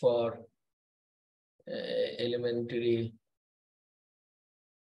for elementary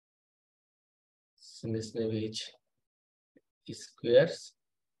Husney squares.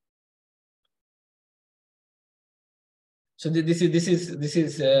 So this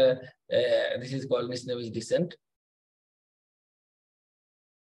is called Husney descent.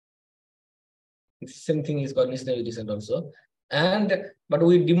 Same thing is called Husney descent also. But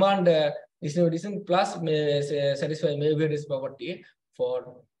we demand Husney descent plus satisfy Mayfield's property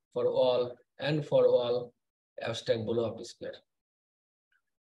for all abstract Blob square.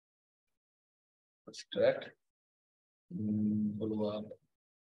 Abstract Blob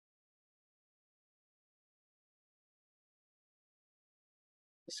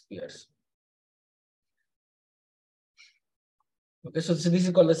squares. Okay, so this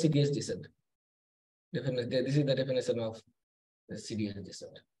is called the CDS descent. This is the definition of the CDS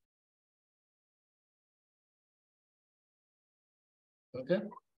descent. Okay.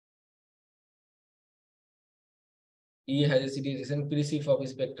 E has a CDS descent. Precip of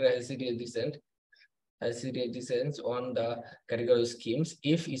spectra has CDS descent. Has CDS descents on the category schemes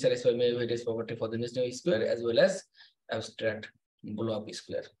if E satisfies Mayfield's property for the Husney square as well as abstract Blob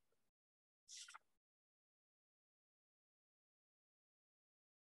square.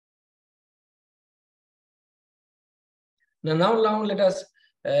 Now let us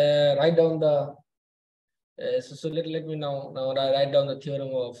write down the. Let me now write down the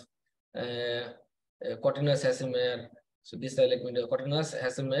theorem of Cotinus Hasselmeyer. So this let me do Cotinus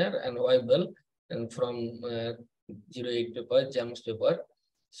Hasselmeyer and Weibel, and from 08 paper, JAMS paper.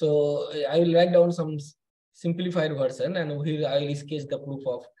 So I will write down some simplified version, and here I will sketch the proof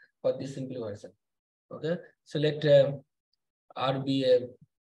for this simplified version. Okay, so let R be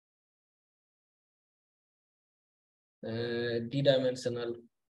a d-dimensional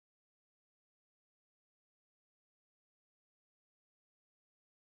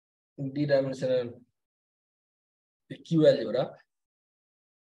Q algebra.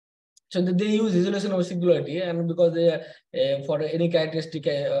 So they use resolution of singularity, and because they for any characteristic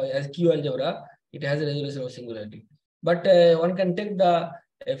as Q algebra, it has a resolution of singularity. But one can take the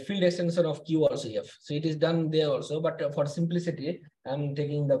field extension of Q also F. So it is done there also, but for simplicity, I'm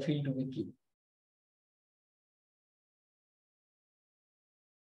taking the field to be Q.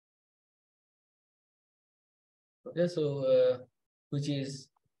 Okay, so which is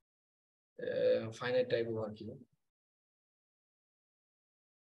finite type over Q.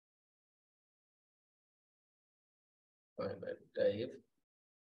 Finite type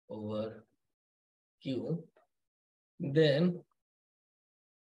over Q. Then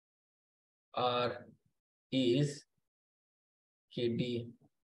R is KD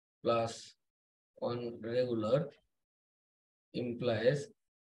plus 1 regular implies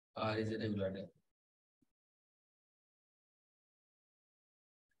R is a regular.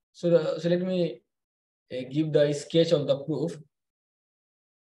 So let me give the sketch of the proof.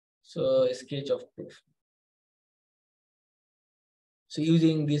 So a sketch of proof. So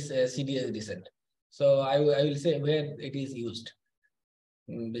using this CDS descent. So I will say where it is used,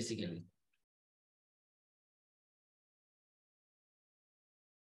 basically.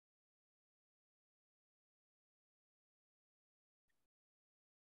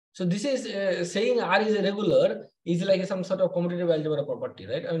 So this is saying R is a regular is like some sort of commutative algebra property,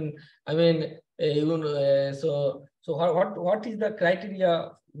 right? I mean, even so what is the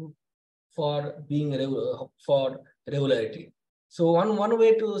criteria for being for regularity? So one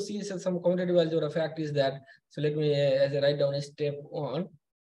way to see some commutative algebra fact is that. So let me as I write down a step on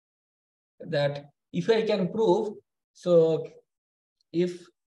that. If I can prove, so if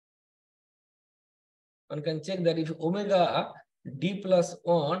one can check that if omega d plus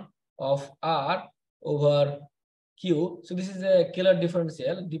 1 of R over Q, so this is a Kähler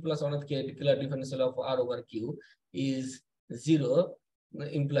differential, d plus 1 of Kähler differential of R over Q is 0,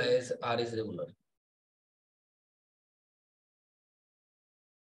 implies R is regular.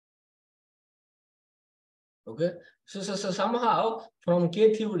 Okay, so somehow from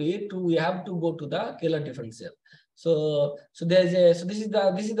K theory to we have to go to the Taylor differential. So there's a this is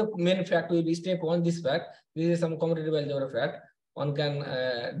the main fact. We will step on this fact. This is some commutative algebra fact. One can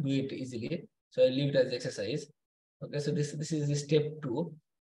do it easily. So I leave it as exercise. Okay, so this is the step 2.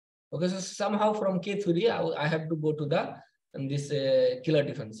 Okay, so somehow from K theory I have to go to the this Taylor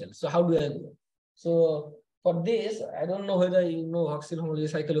differential. So how do I go? So for this, I don't know whether you know Huxley homology,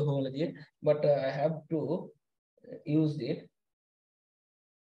 cyclic homology, but I have to use it.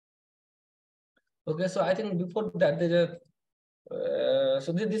 Okay, so I think before that there's a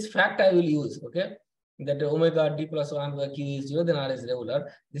so this fact I will use. Okay, that omega d plus 1 by q is 0, then r is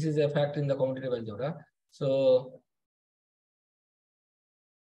regular. This is a fact in the commutative algebra. So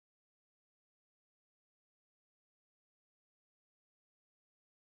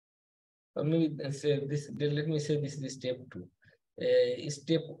maybe say this. Let me say this is step 2.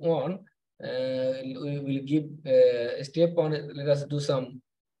 Step 1, we will give step 1. Let us do some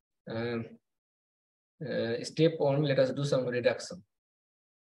step 1. Let us do some reduction.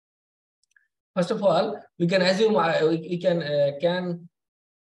 First of all, we can assume we can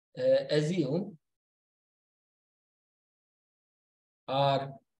assume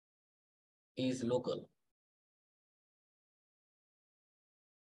R is local,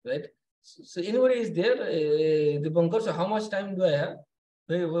 right? So anybody is there, the bunker. So how much time do I have?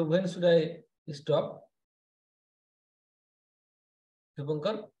 When should I stop? The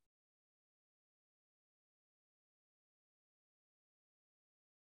bunker.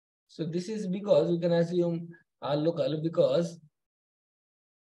 So this is because we can assume R local because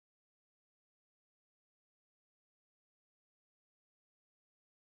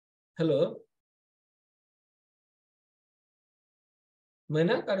hello,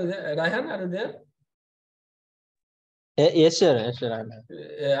 Mainak, are you there? Raihan, are you there? Yes, sir. Yes, sir.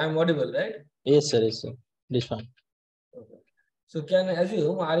 I'm audible, right? Yes, sir. Yes, sir. This one. Okay. So can I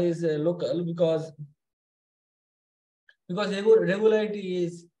assume R is local because regularity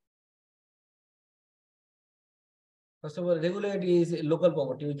is, first of all, regularity is a local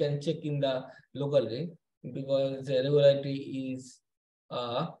property. We can check in the local ring because regularity is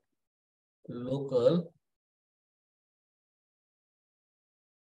a local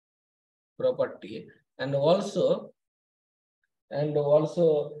property, and also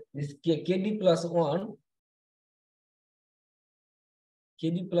this KD plus 1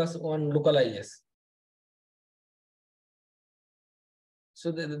 localizes.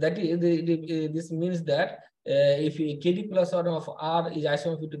 So that is this means that if KD plus 1 of R is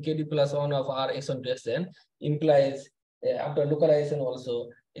isomorphic to KD plus 1 of R x1 to xn, implies after localization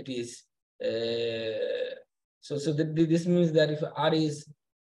also it is so this means that if R is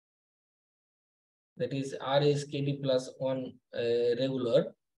R is KD plus 1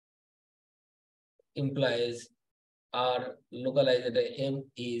 regular, implies R localized at M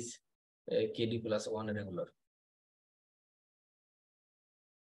is KD plus 1 regular.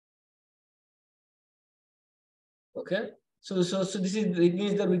 Okay, so this is, it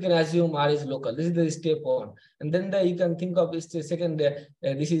means that we can assume R is local. This is the step 1, and then you can think of this second.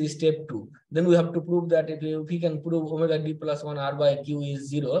 This is step 2. Then we have to prove that if we can prove omega d plus 1 R by Q is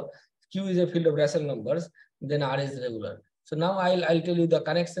 0, Q is a field of rational numbers, then R is regular. So now I'll tell you the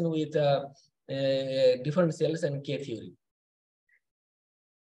connection with differentials and K theory.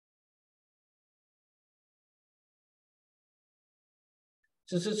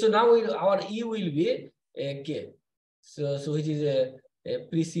 So now our E will be K. So which is a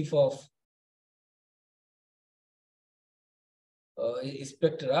precip of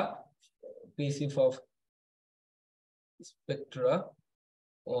spectra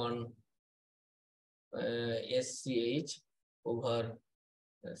on SCH over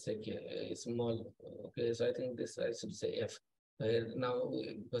small. Okay, so I think this I should say F. Now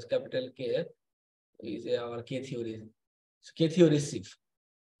because capital K is our K theory. So K theory is SIF.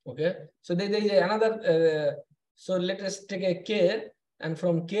 Okay, so there is another. So let us take a K, and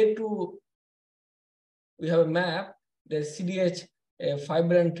from K to we have a map. There's CDH, a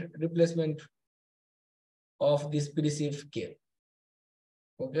fibrant replacement of this precip K.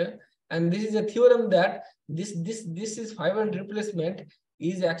 Okay, and this is a theorem that this is fibrant replacement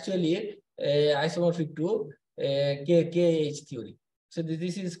is actually isomorphic to KH theory. So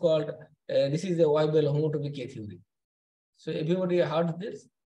this is called this is a Weibel homotopy K theory. So everybody heard this?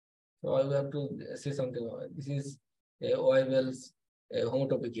 So I will have to say something about it. This is Weibel's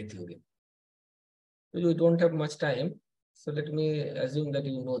homotopy K theory. So you don't have much time, so let me assume that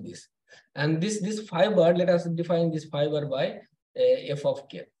you know this. And this fiber, let us define this fiber by f of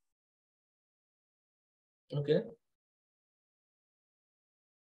K. Okay.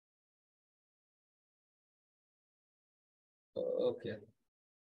 Okay.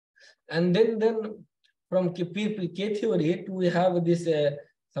 And then from K-theory, we have this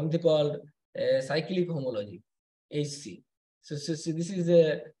something called cyclic homology, HC. So this is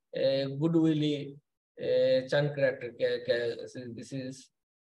a Goodwillie Chern character. So this is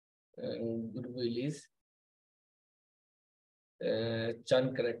Goodwillie's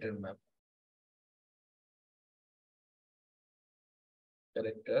Chern character map.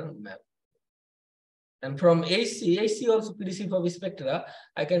 And from HC also PDC of spectra,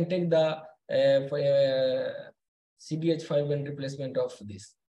 I can take the CDH5 and replacement of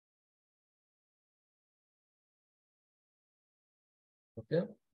this. Okay.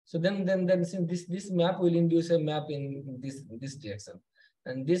 So then since this map will induce a map in this direction,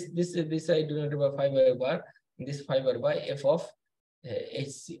 and this I do not have a fiber bar, this fiber by f of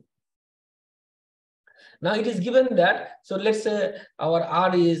HC. Now it is given that, so let's say our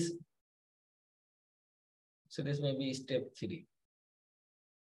R is, so this may be step 3,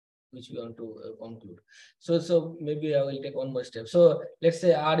 which we want to conclude. So maybe I will take one more step. So let's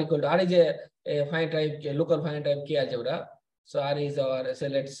say R equal to, R is a finite type, a local finite type K algebra. So R is our, so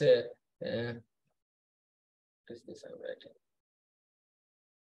let's say, what is this I'm writing?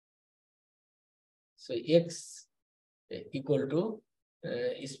 So X equal to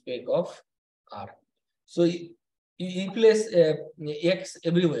spec of R. So you place X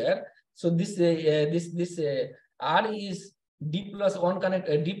everywhere. So this R is D plus 1 connect,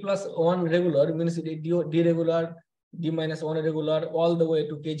 D plus 1 regular means D regular, D minus 1 regular all the way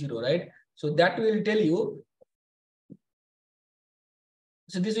to K0, right? So that will tell you.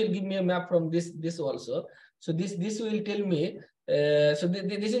 So this will give me a map from this also. So this will tell me. So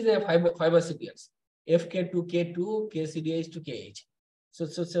this is a fiber sequence. FK to K2, KCDH to KH.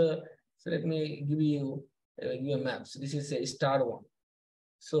 So let me give you a map. So this is a star 1.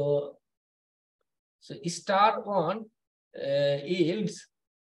 So star 1 yields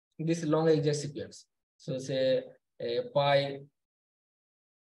this long exact sequence. So say pi.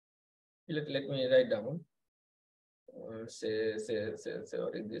 Let me write down. Say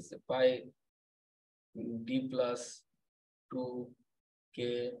what is this? Pi D plus 2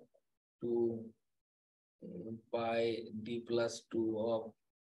 K to pi D plus 2 of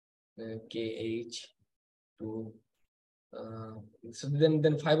KH to so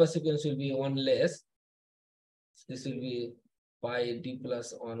then fiber sequence will be 1 less. This will be pi D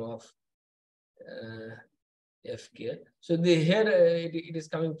plus 1 of FK. So here it is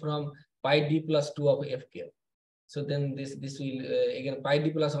coming from pi D plus 2 of FK. So then this will again pi D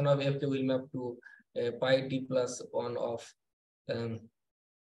plus 1 of FK will map to pi D plus 1 of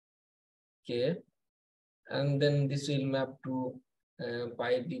K, and then this will map to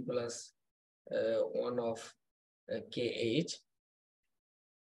pi D plus 1 of KH.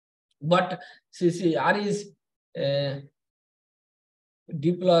 But see R is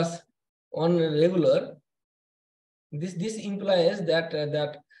D plus 1 regular. This implies that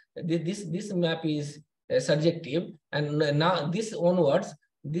this map is surjective, and now this onwards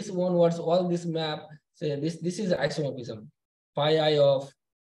all this map, say this is isomorphism. Pi I of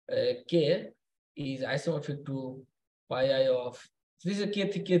K is isomorphic to pi I of, this is a K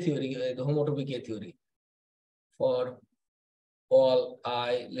theory, the homotopy K theory for all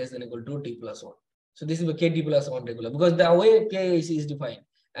I less than equal to D plus 1. So this is a K D plus 1 regular, because the way K is defined,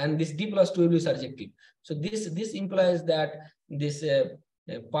 and this D plus 2 will be surjective. So this implies that this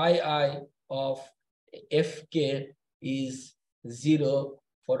pi I of FK is 0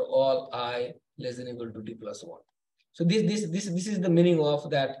 for all I less than equal to D plus 1. So this is the meaning of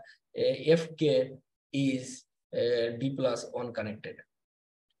that FK is D plus 1 connected.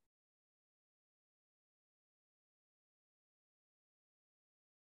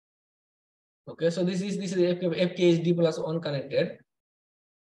 Okay, so this is FK is D plus 1 connected.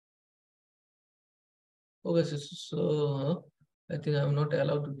 Okay, so I think I'm not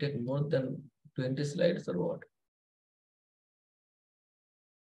allowed to take more than 20 slides or what?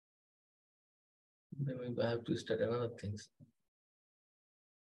 Maybe I have to start another things.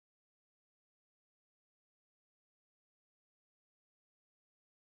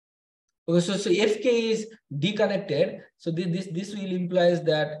 Okay, so FK is deconnected. So this will implies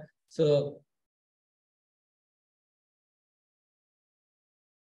that, so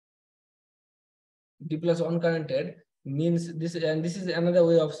D plus 1 connected means this, and this is another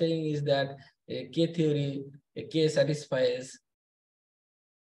way of saying is that K theory, K satisfies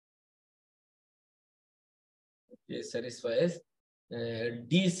D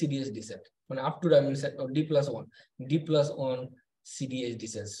CDH descent, up to dimension of D plus 1 CDH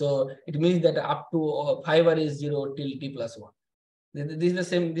descent. So it means that up to fiber is 0 till D plus 1. This is the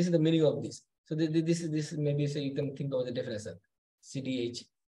same. This is the meaning of this. So this maybe so you can think of the definition. CDH.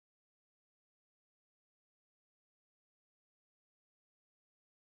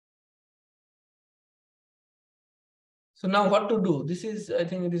 So now what to do? This is, I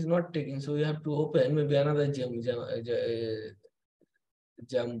think it is not taking. So you have to open maybe another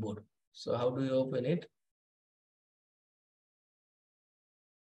jam board. So how do you open it?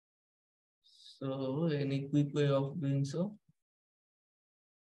 So any quick way of doing so?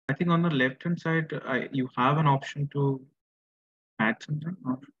 I think on the left hand side, you have an option to add something.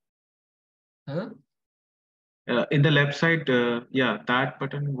 Huh? In the left side, yeah, that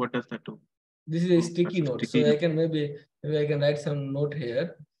button. What does that do? This is a Oh, sticky that's a note. sticky So I note. can maybe I can write some note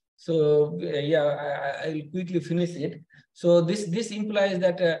here. So yeah, I'll quickly finish it. So this implies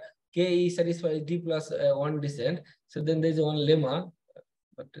that K satisfies D plus 1 descent. So then there's one lemma,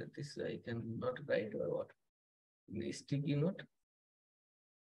 but this I can not write or what? The sticky note.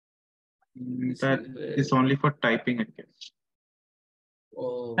 That is only for typing, I guess.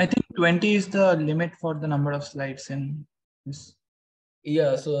 Oh, I think 20 is the limit for the number of slides in this.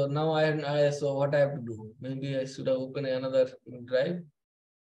 yeah. So now so what I have to do? Maybe I should have opened another drive,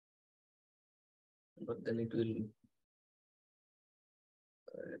 but then it will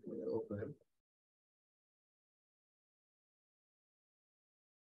let me open.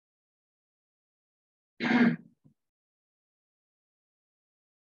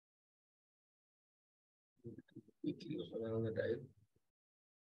 Quickly open another drive.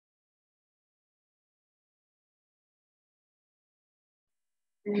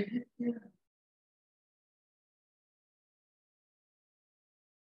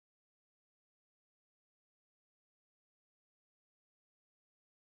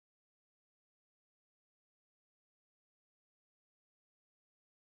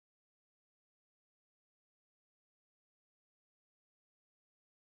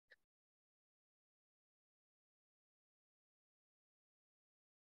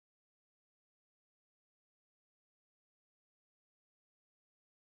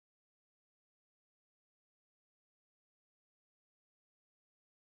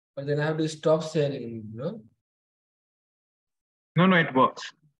 But then I have to stop sharing, no? No, it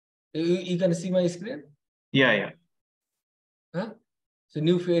works. You can see my screen? Yeah. Huh? So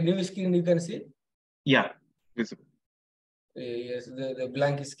new screen you can see? Yeah, visible. Yes, the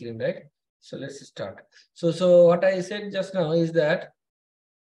blank screen, right? So let's start. So what I said just now is that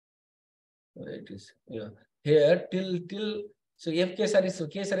it is here till so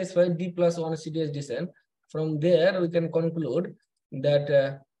K satisfies D plus 1 CDS descent. From there we can conclude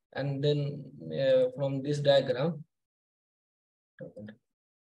that and then from this diagram.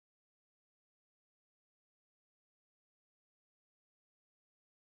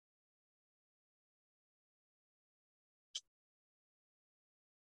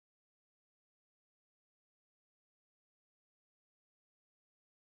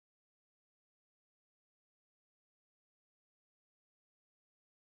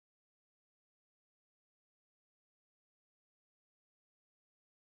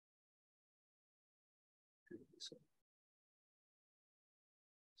 So,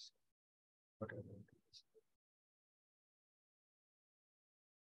 whatever.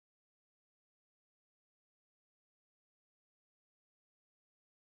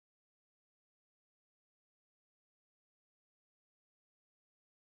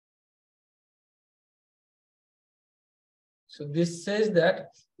 So this says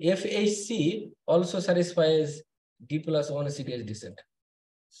that FHC also satisfies D plus 1 CDS descent.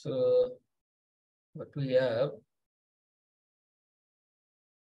 So what we have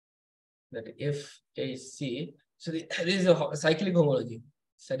that FHC, so this is a cyclic homology,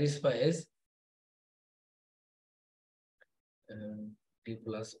 satisfies D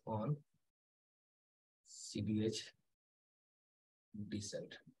plus 1 CDH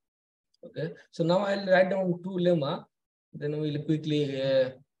descent. Okay, so now I'll write down two lemma, then we'll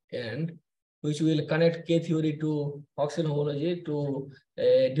quickly end, which will connect K theory to Hoxel homology to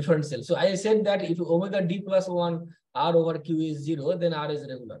a different cell. So I said that if omega D plus 1 R over Q is 0, then R is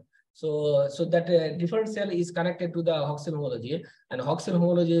regular. So that different cell is connected to the Hoxel homology, and Hoxel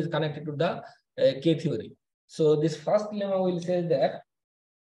homology is connected to the K theory. So this first lemma will say that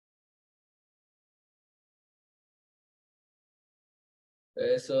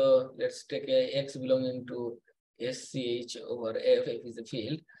so let's take a X belonging to SCH over F is the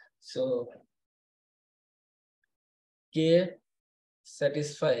field. So K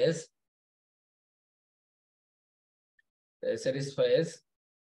satisfies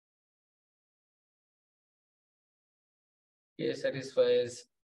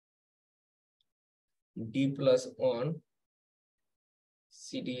D plus 1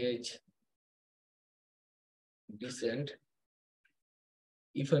 CDH descent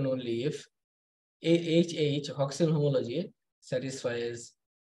if and only if HH Hoxel homology satisfies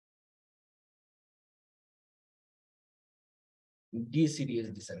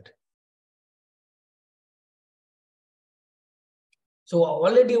DCDS descent. So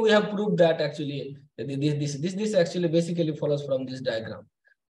already we have proved that actually this actually basically follows from this diagram.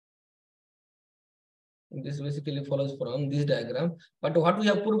 This basically follows from this diagram. But what we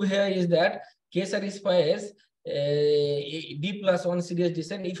have proved here is that K satisfies D plus 1 CDS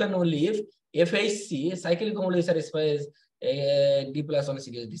descent if and only if FHC cyclic homology satisfies D plus 1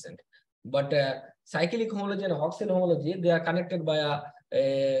 CDS descent. But cyclic homology and Hoxel homology, they are connected by a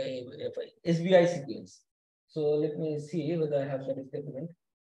SBI sequence. So let me see whether I have that statement.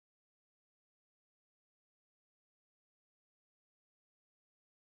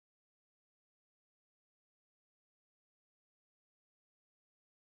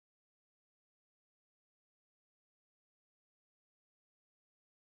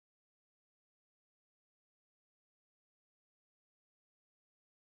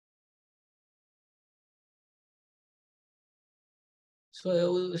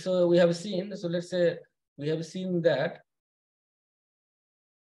 So we have seen, so let's say we have seen that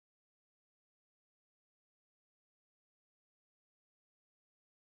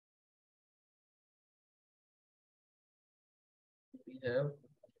we have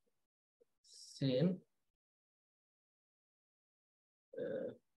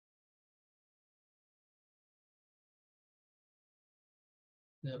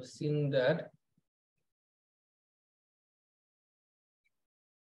seen that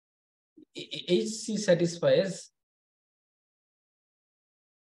HC satisfies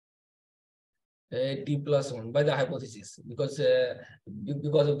D plus 1 by the hypothesis because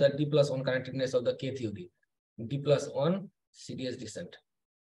of the D plus 1 connectedness of the K theory. D plus 1 CDS descent.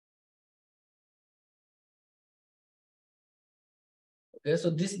 Okay, so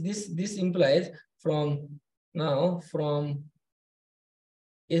this implies from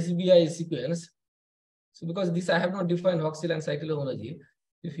SBI sequence. So because this I have not defined Hoxel and cyclic homology.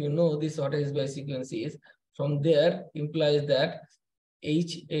 If you know this what SBI sequence is, from there implies that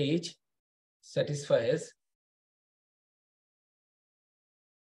HH satisfies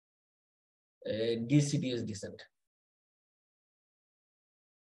DCDS descent.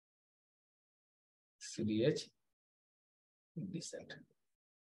 CDH descent.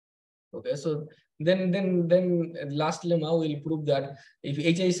 Okay, so then last lemma will prove that if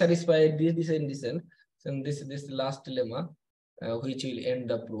HH satisfies this descent, then this last lemma which will end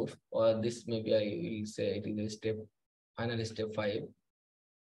the proof, or this maybe I will say it is a final step 5,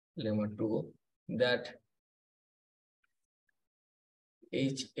 lemma 2, that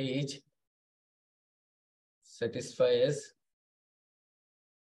HH satisfies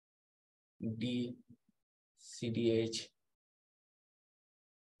D CDH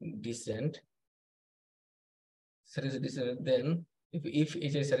descent. Then if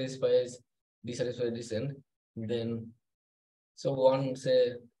HH satisfies D satisfies descent, then so one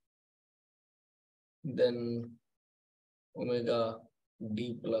say then omega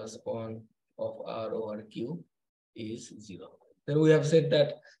D plus 1 of R over Q is 0. Then we have said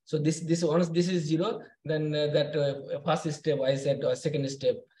that, so this once this is 0, then first step I said, or second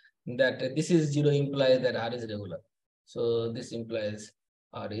step, that this is 0 implies that R is regular. So this implies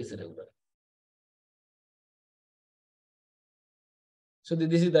R is regular. So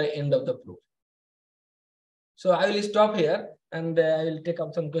this is the end of the proof. So I will stop here and I will take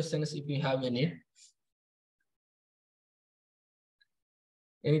up some questions if you have any.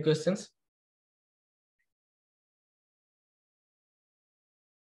 Any questions?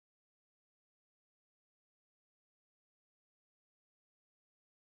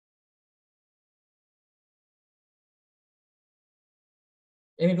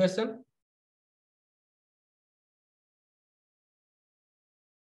 Any question?